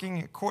was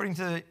working according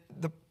to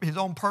his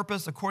own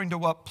purpose, according to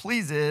what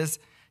pleases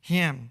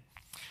him.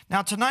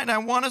 Now tonight I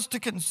want us to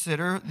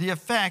consider the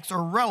effects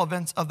or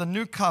relevance of the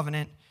new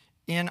covenant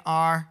in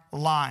our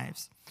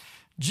lives.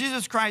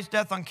 Jesus Christ's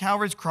death on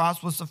Calvary's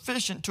cross was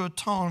sufficient to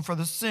atone for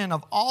the sin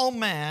of all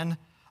men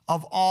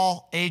of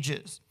all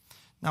ages.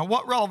 Now,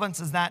 what relevance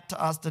is that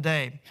to us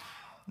today?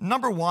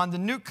 Number one, the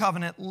new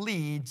covenant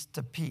leads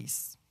to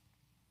peace.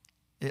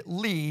 It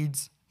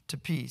leads to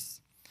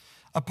peace.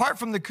 Apart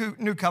from the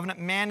new covenant,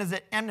 man is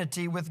at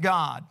enmity with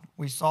God.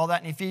 We saw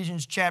that in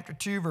Ephesians chapter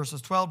 2,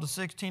 verses 12 to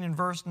 16 and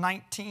verse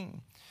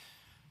 19.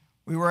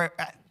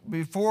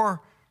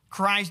 Before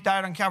Christ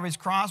died on Calvary's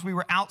cross, we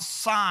were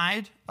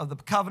outside of the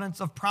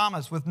covenants of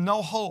promise with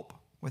no hope,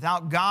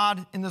 without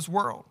God in this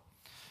world.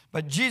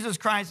 But Jesus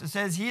Christ, it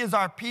says, he is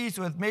our peace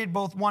who hath made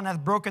both one,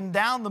 hath broken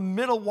down the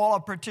middle wall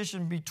of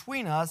partition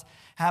between us,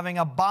 having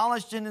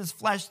abolished in his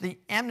flesh the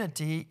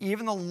enmity,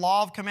 even the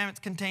law of commandments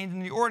contained in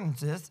the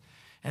ordinances,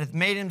 and hath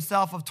made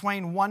himself of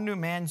twain one new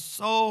man,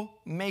 so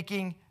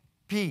making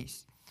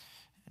peace.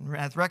 And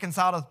hath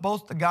reconciled us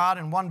both to God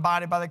in one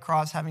body by the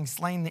cross, having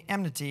slain the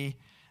enmity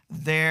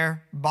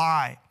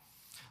thereby.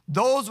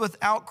 Those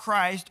without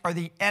Christ are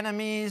the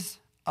enemies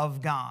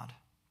of God.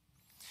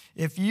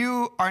 If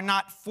you are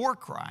not for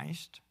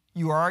Christ,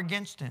 you are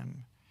against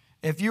him.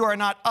 If you are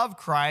not of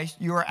Christ,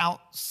 you are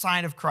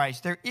outside of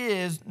Christ. There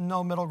is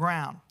no middle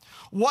ground.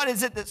 What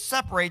is it that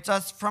separates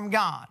us from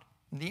God?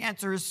 The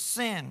answer is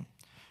sin.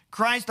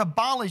 Christ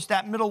abolished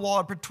that middle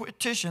wall of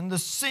partition, the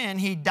sin.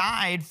 He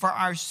died for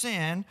our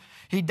sin.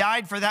 He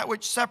died for that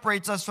which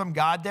separates us from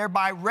God,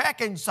 thereby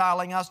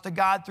reconciling us to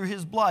God through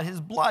his blood.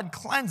 His blood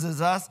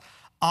cleanses us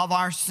of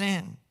our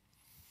sin.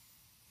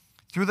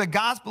 Through the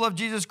gospel of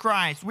Jesus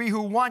Christ, we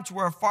who once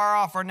were far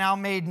off are now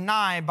made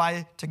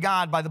nigh to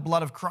God by the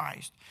blood of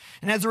Christ.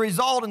 And as a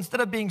result, instead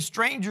of being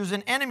strangers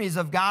and enemies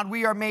of God,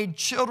 we are made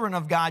children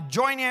of God,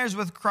 joint heirs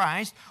with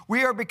Christ.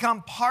 We are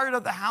become part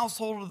of the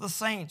household of the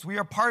saints. We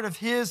are part of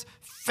his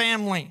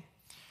family.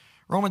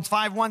 Romans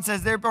 5:1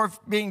 says, therefore,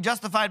 being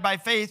justified by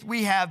faith,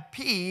 we have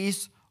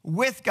peace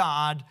with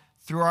God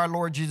through our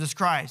Lord Jesus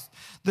Christ.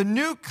 The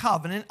new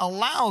covenant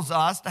allows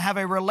us to have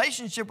a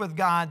relationship with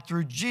God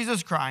through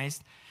Jesus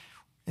Christ.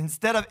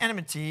 Instead of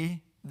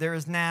enmity, there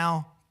is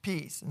now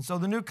peace. And so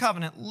the new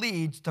covenant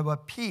leads to a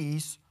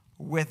peace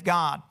with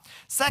God.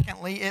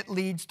 Secondly, it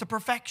leads to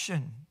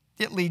perfection.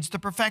 It leads to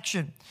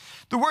perfection.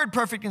 The word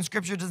perfect in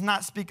Scripture does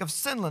not speak of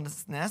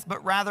sinlessness,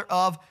 but rather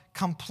of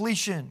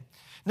completion.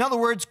 In other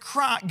words,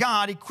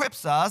 God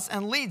equips us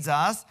and leads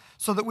us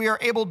so that we are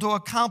able to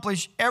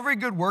accomplish every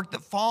good work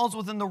that falls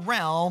within the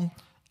realm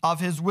of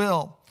his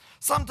will.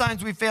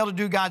 Sometimes we fail to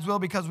do God's will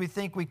because we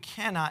think we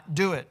cannot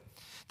do it.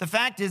 The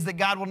fact is that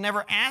God will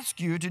never ask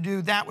you to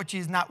do that which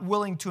he's not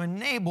willing to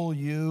enable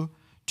you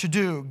to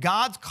do.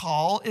 God's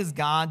call is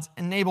God's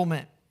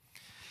enablement.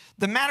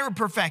 The matter of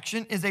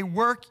perfection is a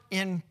work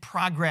in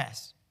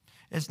progress.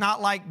 It's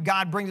not like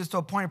God brings us to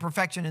a point of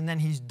perfection and then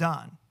he's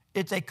done.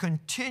 It's a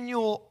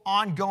continual,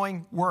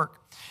 ongoing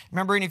work.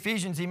 Remember in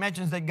Ephesians, he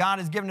mentions that God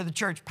has given to the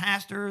church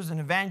pastors and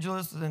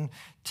evangelists and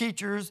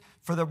teachers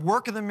for the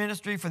work of the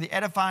ministry, for the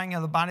edifying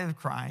of the body of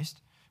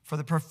Christ, for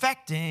the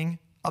perfecting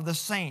of the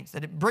saints,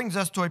 that it brings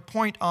us to a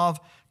point of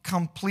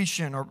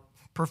completion or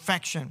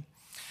perfection.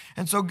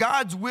 And so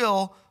God's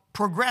will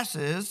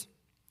progresses,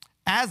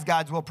 as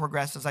God's will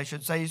progresses, I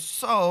should say,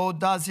 so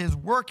does his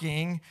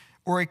working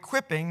or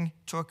equipping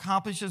to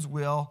accomplish his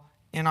will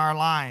in our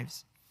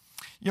lives.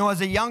 You know,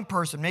 as a young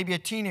person, maybe a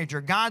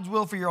teenager, God's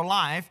will for your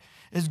life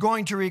is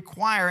going to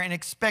require and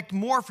expect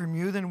more from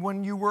you than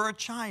when you were a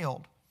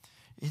child.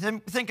 You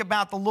think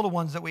about the little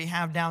ones that we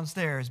have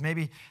downstairs.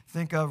 Maybe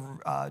think of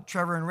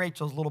Trevor and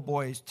Rachel's little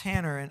boys,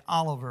 Tanner and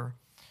Oliver.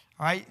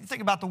 All right,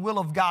 think about the will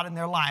of God in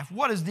their life.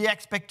 What is the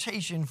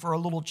expectation for a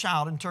little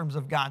child in terms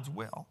of God's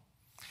will?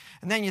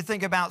 And then you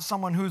think about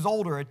someone who's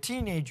older, a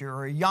teenager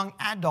or a young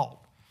adult.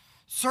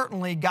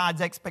 Certainly, God's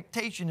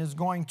expectation is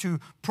going to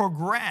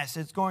progress.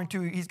 He's going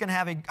to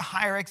have a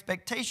higher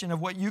expectation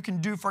of what you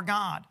can do for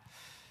God.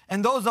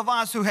 And those of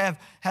us who have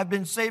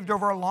been saved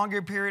over a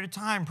longer period of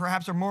time,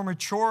 perhaps are more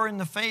mature in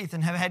the faith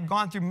and have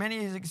gone through many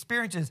of these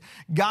experiences,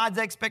 God's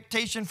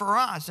expectation for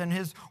us and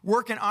his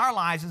work in our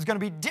lives is going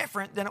to be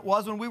different than it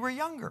was when we were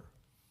younger.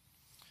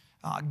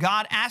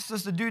 God asks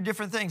us to do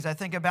different things. I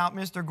think about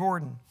Mr.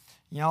 Gordon,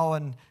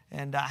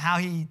 and how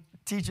he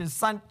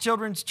teaches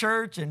children's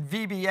church and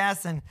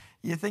VBS, and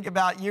you think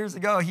about years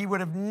ago, he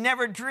would have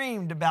never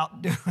dreamed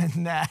about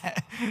doing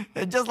that.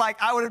 Just like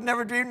I would have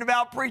never dreamed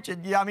about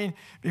preaching. Yeah, I mean,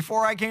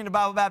 before I came to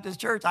Bible Baptist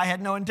Church, I had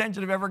no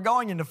intention of ever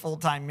going into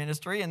full-time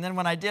ministry, and then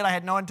when I did, I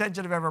had no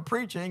intention of ever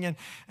preaching,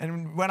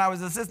 and when I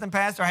was assistant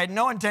pastor, I had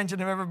no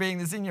intention of ever being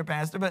the senior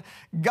pastor, but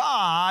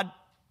God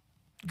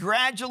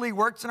gradually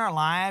works in our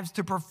lives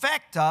to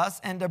perfect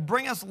us and to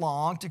bring us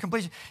along to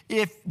completion.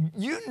 If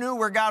you knew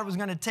where God was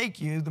going to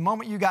take you the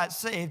moment you got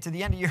saved to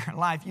the end of your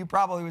life, you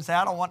probably would say,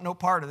 I don't want no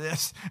part of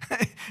this.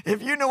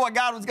 If you knew what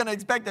God was going to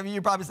expect of you,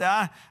 you'd probably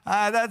say,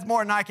 that's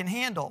more than I can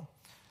handle.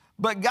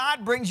 But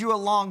God brings you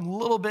along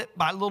little bit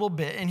by little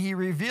bit, and he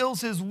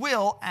reveals his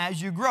will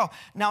as you grow.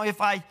 Now, if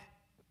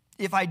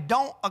I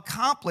don't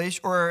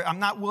accomplish or I'm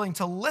not willing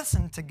to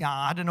listen to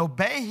God and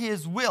obey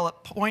his will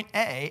at point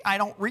A, I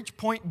don't reach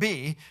point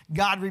B,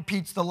 God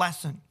repeats the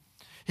lesson.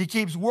 He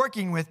keeps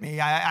working with me.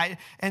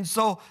 And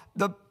so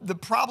the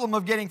problem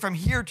of getting from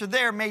here to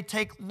there may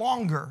take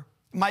longer.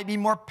 It might be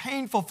more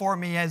painful for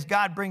me as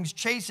God brings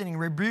chastening,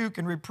 rebuke,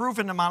 and reproof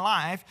into my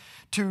life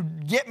to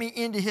get me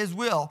into his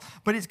will.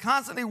 But he's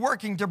constantly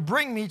working to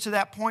bring me to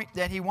that point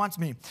that he wants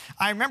me.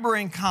 I remember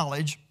in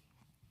college,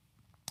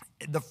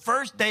 the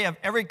first day of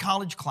every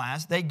college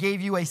class, they gave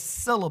you a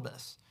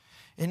syllabus.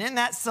 And in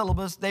that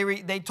syllabus,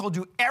 they told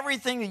you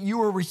everything that you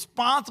were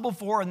responsible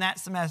for in that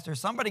semester.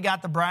 Somebody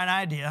got the bright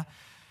idea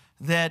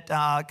that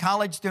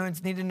college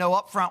students need to know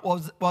up front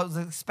what was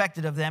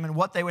expected of them and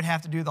what they would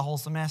have to do the whole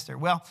semester.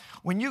 Well,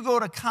 when you go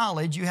to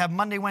college, you have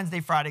Monday,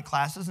 Wednesday, Friday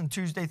classes and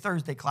Tuesday,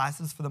 Thursday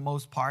classes for the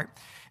most part.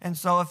 And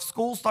so if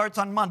school starts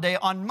on Monday,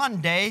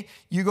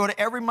 you go to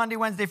every Monday,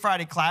 Wednesday,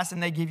 Friday class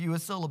and they give you a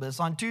syllabus.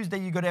 On Tuesday,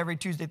 you go to every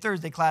Tuesday,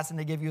 Thursday class and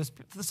they give you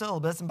a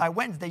syllabus. And by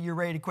Wednesday, you're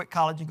ready to quit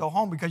college and go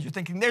home because you're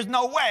thinking, there's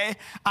no way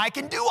I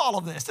can do all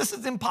of this. This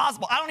is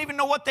impossible. I don't even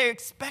know what they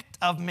expect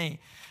of me.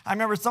 I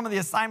remember some of the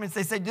assignments,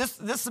 they said,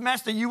 this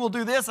semester you will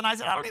do this. And I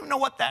said, I don't even know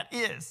what that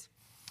is.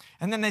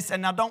 And then they said,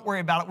 now don't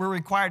worry about it. We're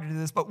required to do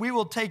this, but we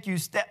will take you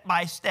step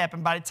by step.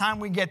 And by the time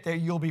we get there,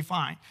 you'll be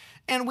fine.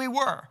 And we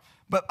were.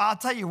 But I'll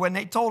tell you, when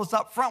they told us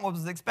up front what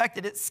was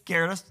expected, it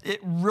scared us. It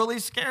really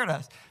scared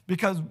us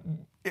because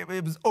it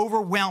was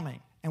overwhelming.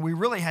 And we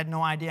really had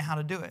no idea how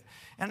to do it.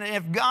 And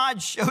if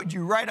God showed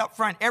you right up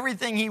front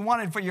everything he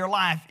wanted for your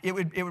life, it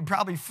would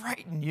probably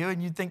frighten you.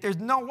 And you'd think, there's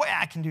no way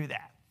I can do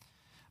that.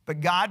 But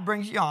God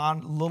brings you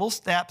on little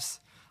steps,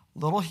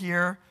 little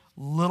here,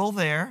 little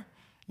there.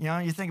 You know,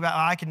 you think about,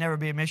 I can never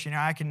be a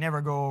missionary. I can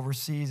never go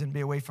overseas and be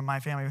away from my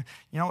family.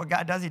 You know what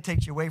God does? He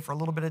takes you away for a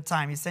little bit of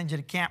time. He sends you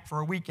to camp for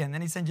a weekend.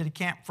 Then he sends you to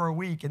camp for a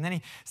week. And then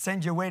he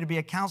sends you away to be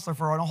a counselor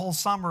for a whole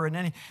summer.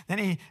 And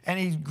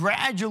he's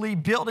gradually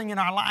building in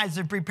our lives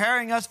and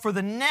preparing us for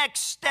the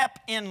next step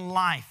in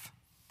life.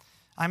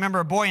 I remember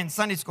a boy in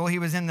Sunday school. He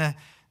was in the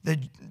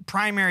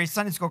primary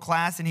Sunday school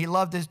class, and he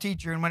loved his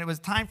teacher. And when it was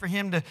time for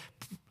him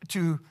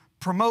to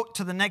promote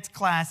to the next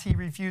class, he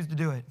refused to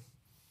do it.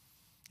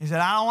 He said,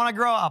 I don't want to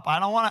grow up. I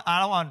don't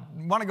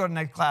want to go to the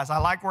next class. I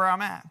like where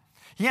I'm at.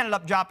 He ended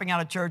up dropping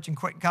out of church and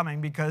quit coming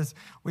because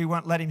we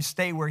wouldn't let him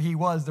stay where he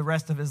was the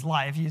rest of his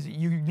life.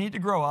 You need to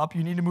grow up.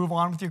 You need to move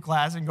on with your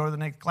class and go to the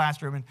next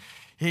classroom. And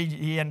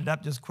he ended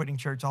up just quitting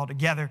church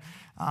altogether.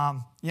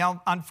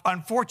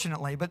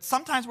 Unfortunately. But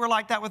sometimes we're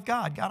like that with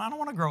God. God, I don't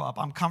want to grow up.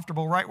 I'm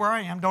comfortable right where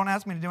I am. Don't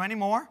ask me to do any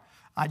more.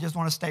 I just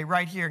want to stay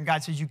right here. And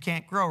God says you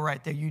can't grow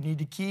right there. You need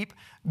to keep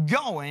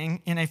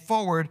going in a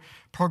forward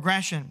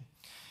progression.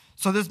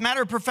 So this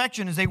matter of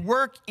perfection is a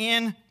work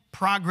in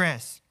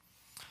progress.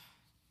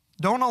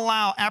 Don't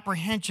allow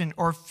apprehension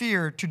or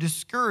fear to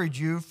discourage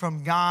you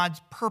from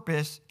God's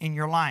purpose in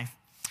your life.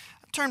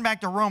 Turn back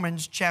to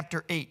Romans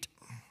chapter 8.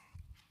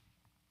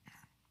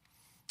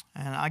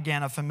 And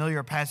again, a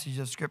familiar passage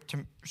of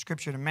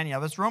scripture to many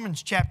of us.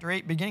 Romans chapter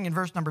 8, beginning in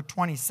verse number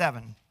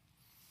 27.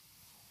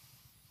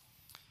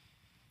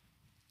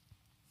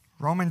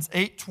 Romans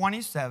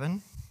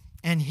 8:27.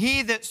 And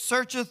he that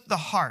searcheth the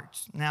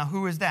hearts. Now,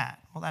 who is that?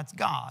 Well, that's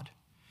God.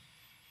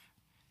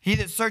 He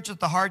that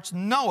searcheth the hearts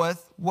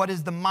knoweth what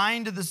is the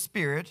mind of the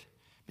Spirit,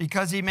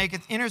 because he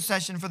maketh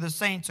intercession for the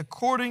saints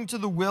according to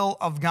the will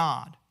of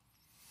God.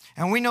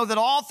 And we know that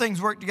all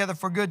things work together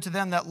for good to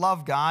them that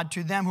love God,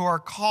 to them who are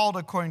called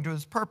according to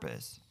his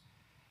purpose.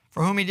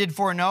 For whom he did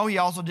foreknow, he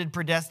also did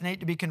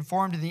predestinate to be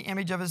conformed to the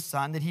image of his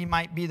Son, that he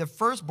might be the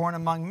firstborn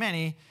among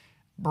many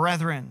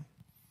brethren.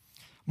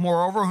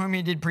 Moreover, whom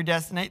he did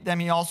predestinate, them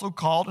he also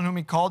called, and whom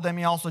he called, them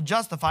he also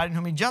justified, and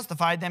whom he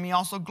justified, them he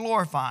also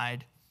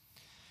glorified.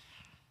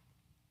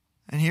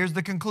 And here's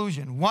the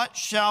conclusion. What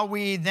shall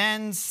we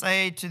then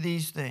say to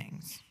these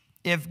things?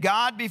 If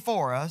God be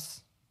for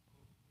us,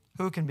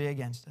 who can be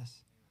against us?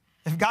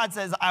 If God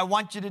says, I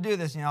want you to do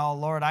this,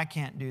 Lord, I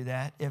can't do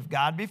that. If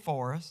God be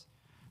for us,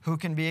 who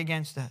can be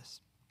against us?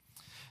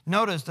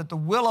 Notice that the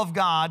will of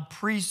God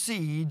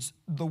precedes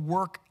the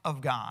work of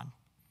God.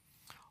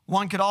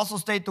 One could also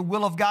state the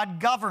will of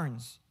God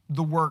governs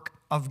the work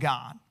of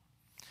God.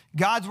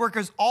 God's work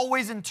is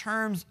always in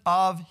terms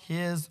of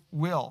his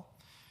will.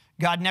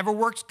 God never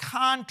works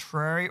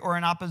contrary or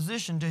in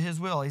opposition to his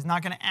will. He's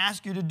not going to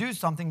ask you to do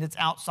something that's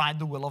outside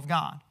the will of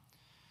God.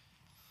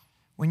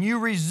 When you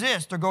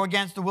resist or go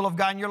against the will of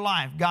God in your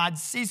life, God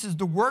ceases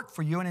to work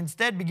for you and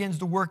instead begins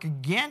to work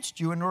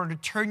against you in order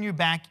to turn you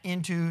back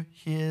into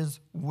his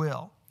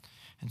will.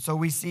 And so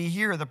we see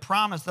here the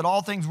promise that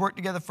all things work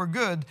together for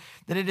good,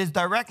 that it is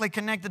directly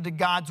connected to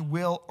God's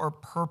will or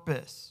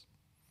purpose.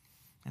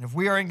 And if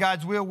we are in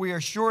God's will, we are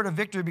sure of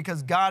victory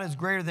because God is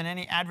greater than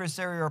any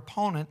adversary or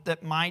opponent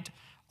that might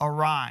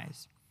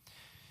arise.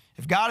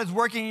 If God is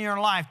working in your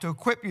life to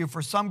equip you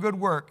for some good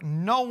work,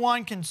 no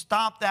one can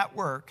stop that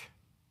work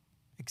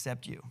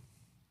except you.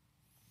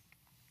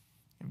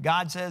 If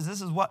God says,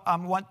 this is what I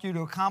want you to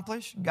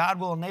accomplish, God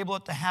will enable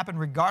it to happen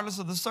regardless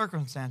of the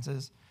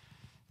circumstances.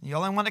 The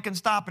only one that can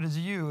stop it is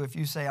you if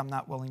you say, I'm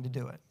not willing to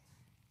do it.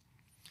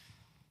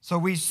 So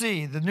we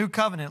see the new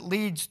covenant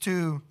leads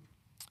to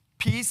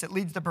peace. It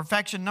leads to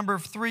perfection. Number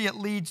 3, it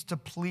leads to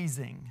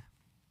pleasing.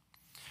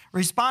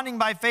 Responding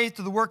by faith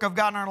to the work of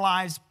God in our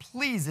lives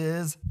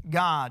pleases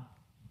God.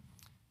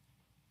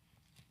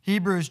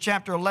 Hebrews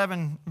chapter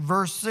 11,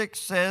 verse 6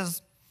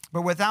 says,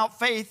 but without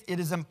faith it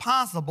is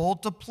impossible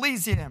to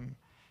please him.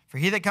 For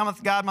he that cometh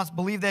to God must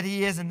believe that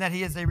he is, and that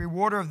he is a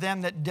rewarder of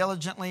them that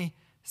diligently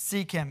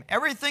seek him.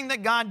 Everything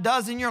that God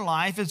does in your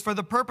life is for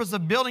the purpose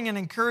of building and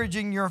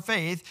encouraging your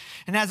faith.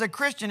 And as a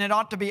Christian, it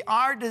ought to be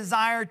our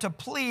desire to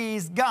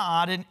please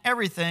God in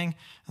everything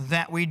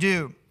that we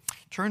do.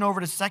 Turn over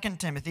to 2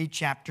 Timothy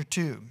chapter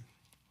 2.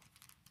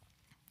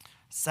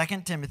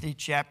 2 Timothy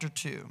chapter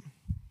 2.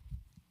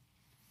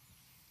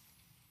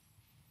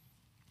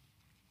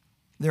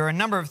 There are a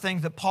number of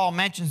things that Paul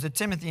mentions to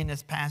Timothy in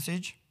this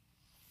passage.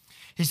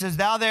 He says,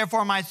 thou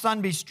therefore, my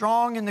son, be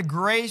strong in the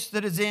grace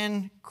that is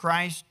in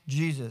Christ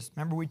Jesus.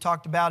 Remember we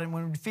talked about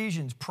in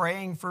Ephesians,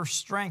 praying for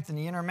strength in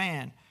the inner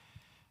man.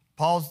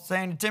 Paul's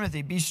saying to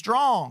Timothy, be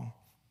strong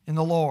in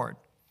the Lord,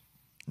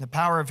 in the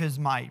power of his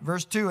might.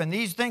 Verse 2, and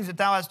these things that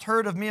thou hast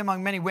heard of me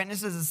among many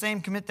witnesses, the same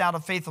commit thou to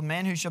faithful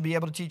men who shall be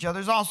able to teach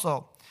others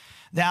also.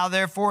 Thou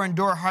therefore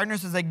endure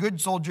hardness as a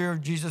good soldier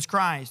of Jesus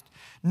Christ.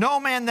 No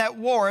man that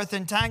warreth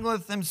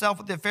entangleth himself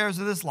with the affairs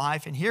of this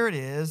life, and here it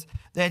is,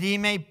 that he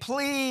may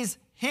please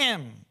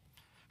him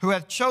who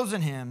hath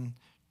chosen him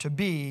to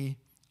be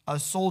a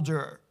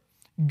soldier.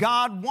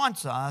 God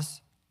wants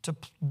us to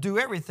do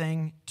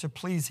everything to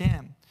please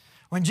him.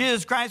 When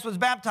Jesus Christ was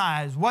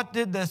baptized, what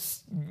did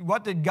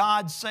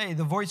God say?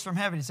 The voice from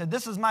heaven. He said,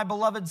 this is my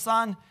beloved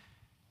Son,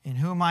 in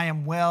whom I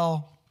am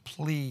well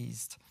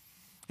pleased.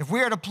 If we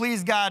are to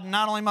please God,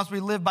 not only must we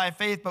live by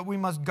faith, but we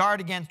must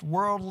guard against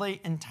worldly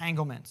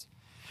entanglements.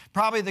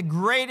 Probably the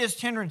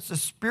greatest hindrance to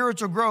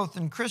spiritual growth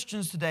in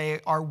Christians today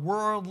are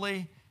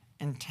worldly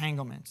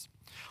entanglements.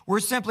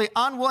 We're simply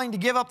unwilling to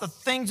give up the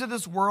things of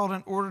this world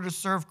in order to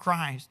serve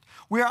Christ.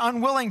 We are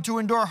unwilling to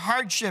endure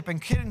hardship and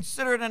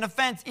consider it an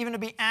offense even to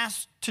be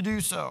asked to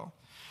do so.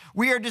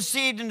 We are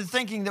deceived into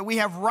thinking that we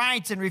have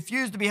rights and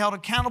refuse to be held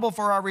accountable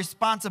for our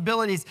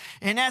responsibilities.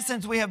 In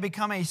essence, we have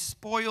become a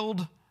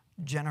spoiled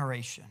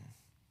generation.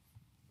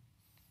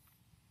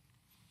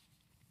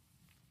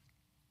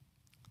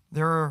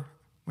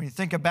 When you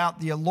think about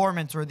the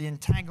allurements or the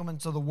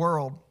entanglements of the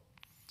world,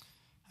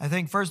 I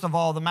think, first of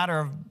all, the matter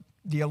of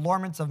the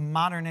allurements of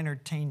modern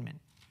entertainment,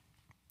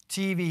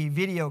 TV,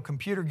 video,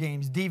 computer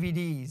games,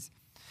 DVDs,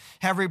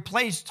 have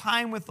replaced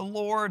time with the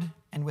Lord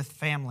and with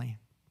family.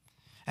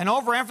 An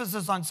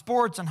overemphasis on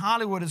sports and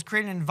Hollywood has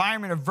created an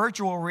environment of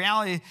virtual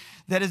reality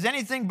that is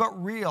anything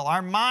but real.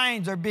 Our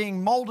minds are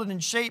being molded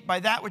and shaped by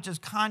that which is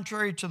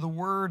contrary to the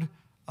Word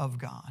of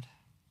God.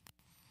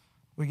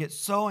 We get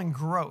so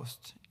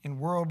engrossed in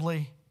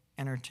worldly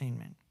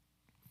entertainment.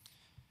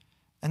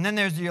 And then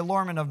there's the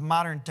allurement of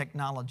modern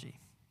technology.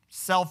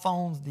 Cell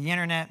phones, the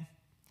internet.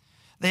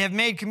 They have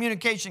made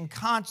communication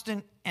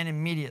constant and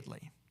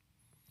immediately.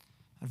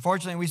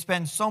 Unfortunately, we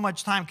spend so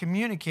much time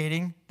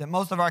communicating that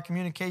most of our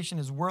communication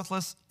is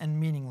worthless and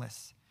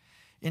meaningless.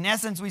 In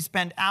essence, we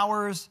spend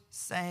hours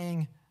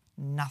saying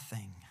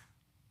nothing.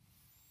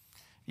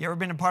 You ever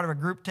been a part of a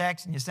group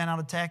text and you send out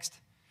a text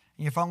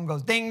and your phone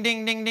goes ding,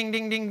 ding, ding, ding,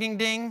 ding, ding, ding,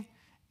 ding,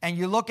 and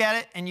you look at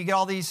it and you get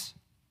all these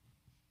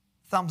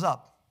thumbs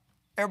up.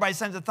 Everybody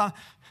sends a thumb.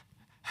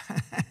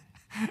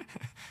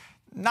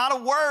 Not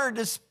a word,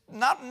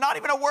 not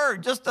even a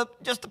word, just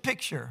a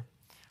picture.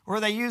 Or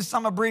they use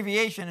some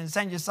abbreviation and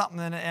send you something,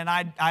 and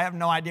I have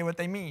no idea what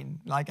they mean,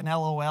 like an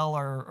LOL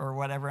or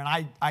whatever.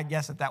 And I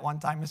guess at that one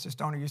time, Mr.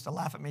 Stoner used to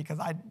laugh at me because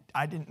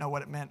I didn't know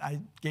what it meant. I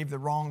gave the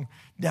wrong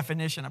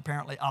definition,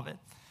 apparently, of it.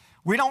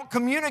 We don't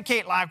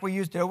communicate like we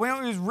used to. We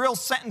don't use real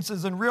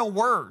sentences and real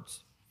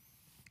words.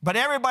 But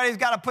everybody's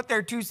got to put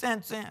their 2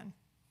 cents in.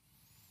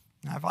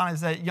 And I finally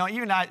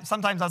said,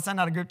 sometimes I'll send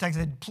out a group text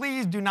and say,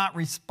 please do not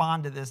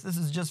respond to this. This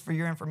is just for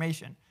your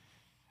information.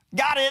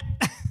 Got it.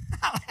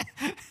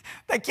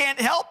 They can't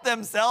help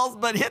themselves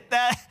but hit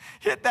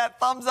that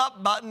thumbs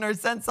up button or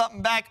send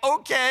something back.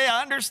 Okay,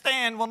 I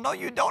understand. Well, no,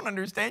 you don't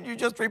understand. You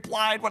just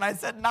replied when I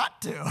said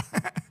not to.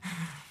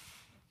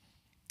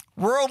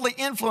 Worldly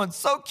influence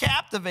so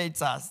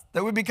captivates us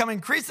that we become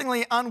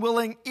increasingly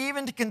unwilling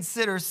even to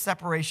consider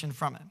separation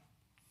from it.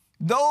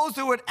 Those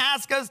who would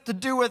ask us to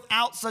do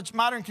without such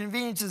modern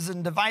conveniences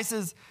and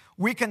devices,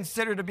 we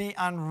consider to be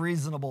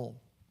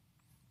unreasonable.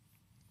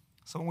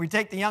 So when we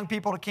take the young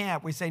people to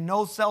camp, we say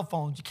no cell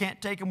phones. You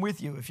can't take them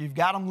with you. If you've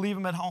got them, leave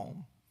them at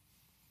home.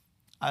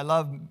 I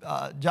love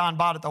John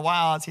Bott at the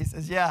Wilds. He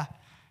says,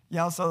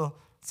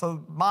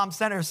 so mom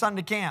sent her son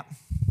to camp.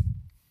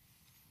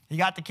 He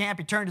got to camp.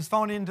 He turned his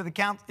phone into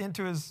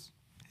his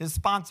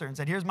sponsor and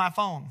said, here's my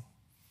phone.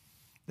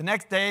 The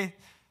next day,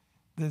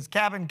 his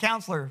cabin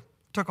counselor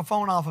took a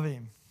phone off of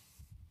him.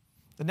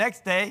 The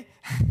next day,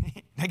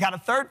 they got a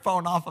third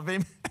phone off of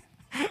him.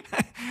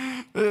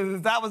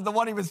 That was the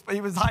one he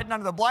was hiding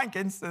under the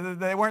blankets that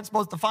they weren't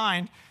supposed to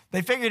find.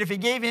 They figured if he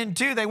gave in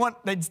two,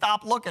 they'd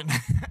stop looking.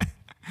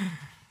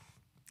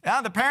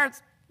 Yeah, the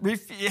parents,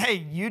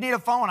 hey, you need a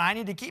phone. I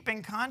need to keep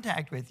in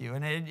contact with you.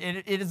 And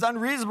it is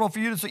unreasonable for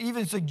you to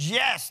even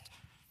suggest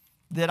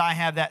that I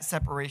have that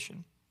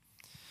separation.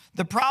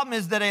 The problem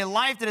is that a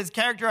life that is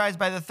characterized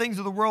by the things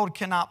of the world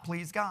cannot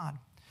please God.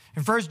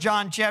 In 1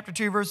 John chapter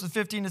 2, verses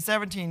 15 to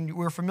 17,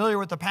 we're familiar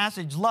with the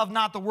passage, love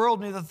not the world,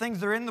 neither the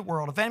things that are in the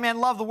world. If any man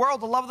love the world,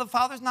 the love of the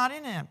Father is not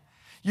in him.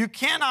 You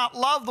cannot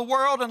love the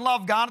world and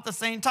love God at the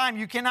same time.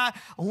 You cannot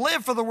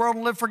live for the world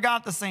and live for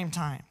God at the same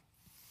time.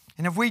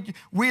 And if we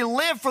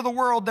live for the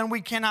world, then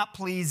we cannot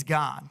please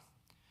God.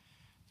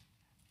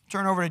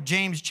 Turn over to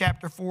James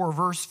chapter 4,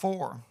 verse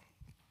 4.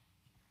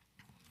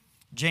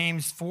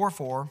 James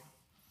 4:4.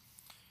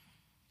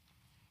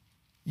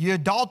 Ye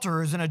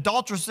adulterers and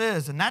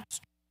adulteresses, and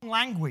that's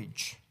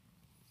language.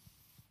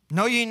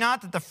 Know ye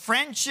not that the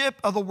friendship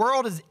of the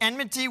world is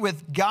enmity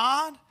with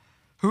God?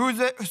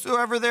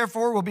 Whosoever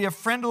therefore will be a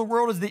friend of the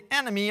world is the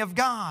enemy of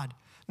God.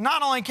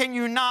 Not only can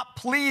you not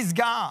please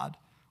God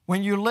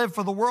when you live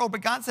for the world,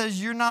 but God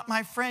says, you're not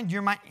my friend,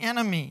 you're my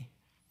enemy.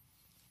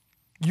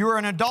 You are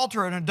an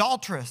adulterer, an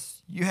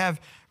adulteress. You have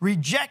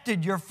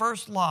rejected your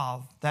first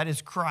love, that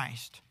is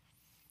Christ.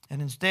 And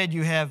instead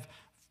you have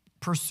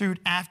pursued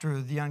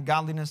after the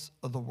ungodliness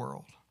of the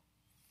world.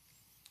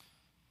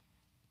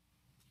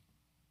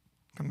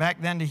 Come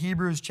back then to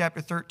Hebrews chapter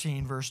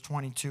 13, verse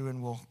 22,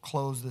 and we'll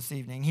close this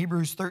evening.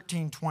 Hebrews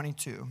 13,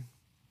 22.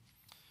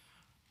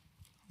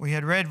 We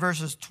had read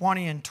verses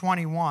 20 and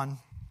 21.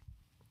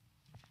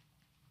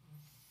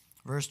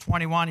 Verse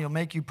 21, he'll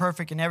make you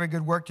perfect in every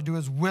good work to do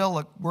his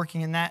will,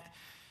 working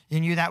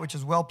in you that which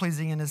is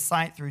well-pleasing in his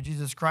sight through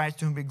Jesus Christ,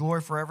 to whom be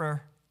glory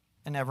forever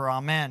and ever.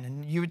 Amen.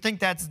 And you would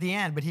think that's the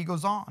end, but he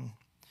goes on.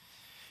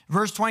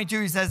 Verse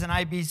 22, he says, and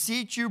I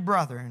beseech you,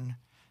 brethren,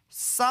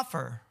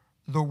 suffer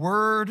the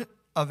word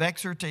of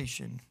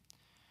exhortation,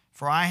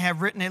 for I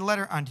have written a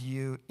letter unto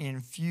you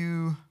in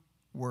few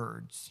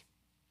words.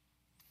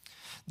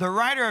 The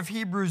writer of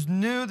Hebrews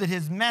knew that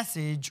his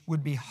message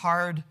would be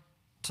hard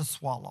to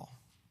swallow.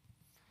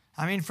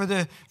 I mean, for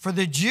the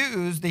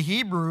Jews, the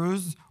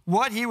Hebrews,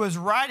 what he was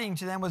writing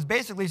to them was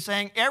basically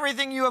saying,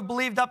 everything you have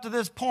believed up to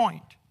this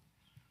point,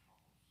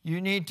 you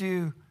need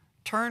to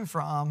turn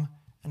from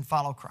and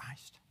follow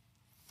Christ.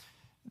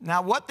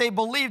 Now, what they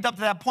believed up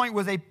to that point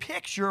was a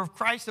picture of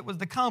Christ that was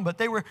to come, but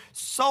they were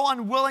so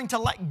unwilling to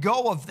let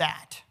go of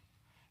that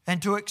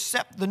and to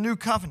accept the new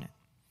covenant.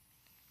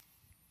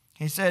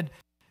 He said,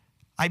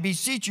 I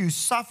beseech you,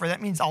 suffer.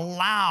 That means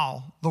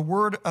allow the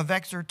word of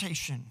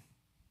exhortation.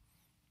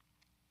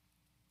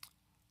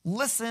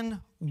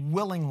 Listen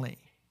willingly.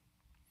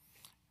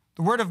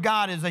 The word of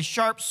God is a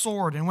sharp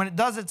sword, and when it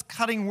does its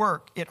cutting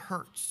work, it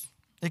hurts.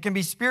 It can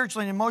be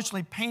spiritually and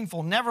emotionally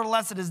painful.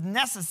 Nevertheless, it is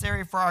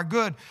necessary for our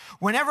good.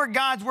 Whenever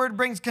God's word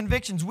brings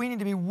convictions, we need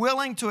to be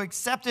willing to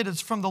accept it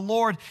as from the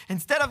Lord.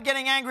 Instead of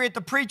getting angry at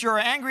the preacher or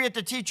angry at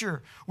the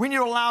teacher, we need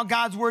to allow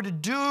God's word to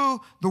do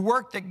the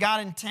work that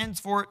God intends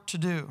for it to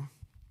do.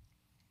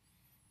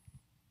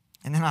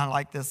 And then I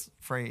like this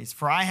phrase,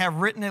 for I have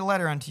written a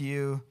letter unto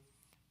you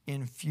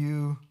in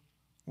few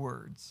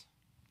words.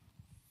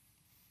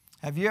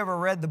 Have you ever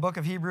read the book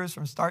of Hebrews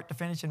from start to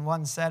finish in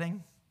one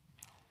setting?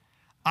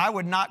 I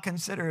would not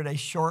consider it a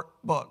short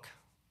book.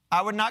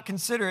 I would not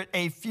consider it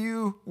a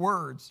few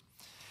words.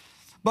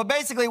 But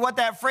basically what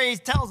that phrase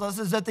tells us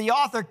is that the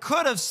author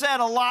could have said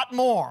a lot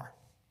more.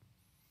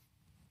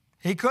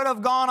 He could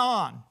have gone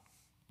on.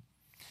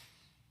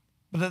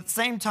 But at the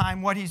same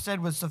time, what he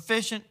said was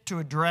sufficient to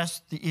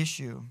address the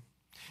issue.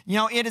 You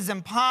know, it is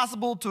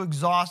impossible to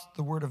exhaust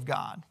the Word of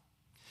God.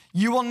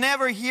 You will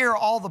never hear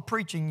all the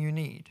preaching you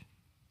need.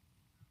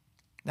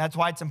 That's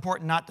why it's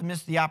important not to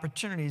miss the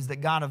opportunities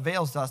that God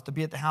avails us to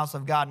be at the house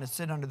of God and to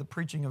sit under the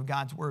preaching of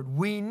God's word.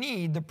 We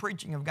need the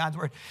preaching of God's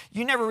word.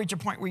 You never reach a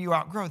point where you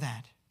outgrow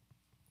that.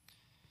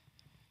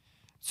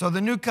 So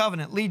the new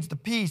covenant leads to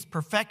peace,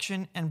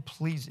 perfection, and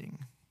pleasing.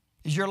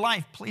 Is your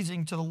life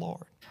pleasing to the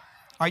Lord?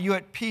 Are you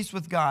at peace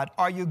with God?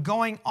 Are you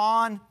going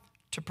on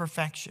to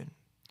perfection?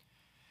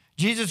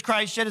 Jesus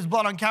Christ shed his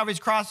blood on Calvary's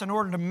cross in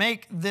order to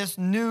make this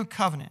new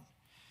covenant.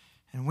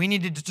 And we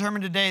need to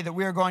determine today that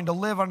we are going to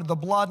live under the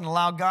blood and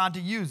allow God to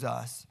use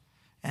us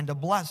and to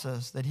bless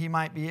us that he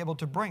might be able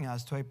to bring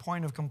us to a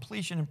point of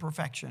completion and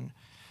perfection,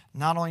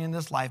 not only in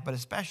this life, but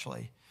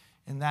especially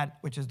in that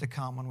which is to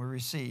come when we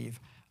receive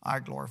our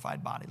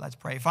glorified body. Let's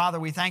pray. Father,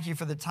 we thank you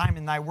for the time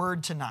in thy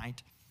word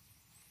tonight.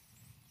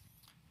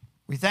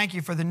 We thank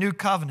you for the new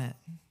covenant,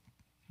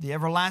 the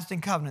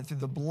everlasting covenant through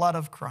the blood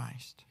of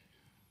Christ,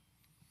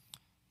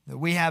 that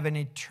we have an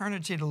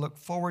eternity to look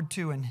forward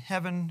to in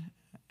heaven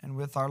and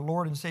with our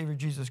Lord and Savior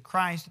Jesus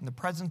Christ in the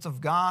presence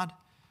of God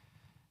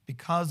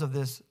because of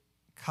this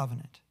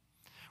covenant.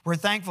 We're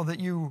thankful that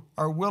you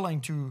are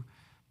willing to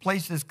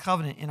place this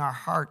covenant in our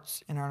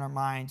hearts and in our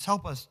minds.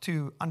 Help us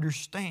to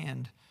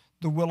understand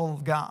the will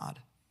of God.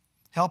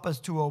 Help us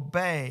to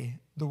obey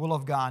the will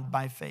of God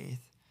by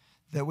faith,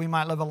 that we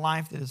might live a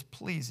life that is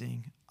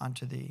pleasing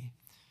unto thee.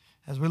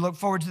 As we look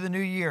forward to the new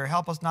year,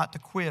 help us not to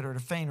quit or to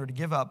faint or to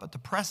give up, but to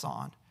press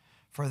on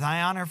for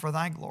thy honor, for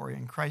thy glory.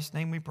 In Christ's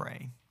name we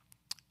pray.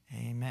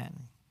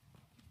 Amen.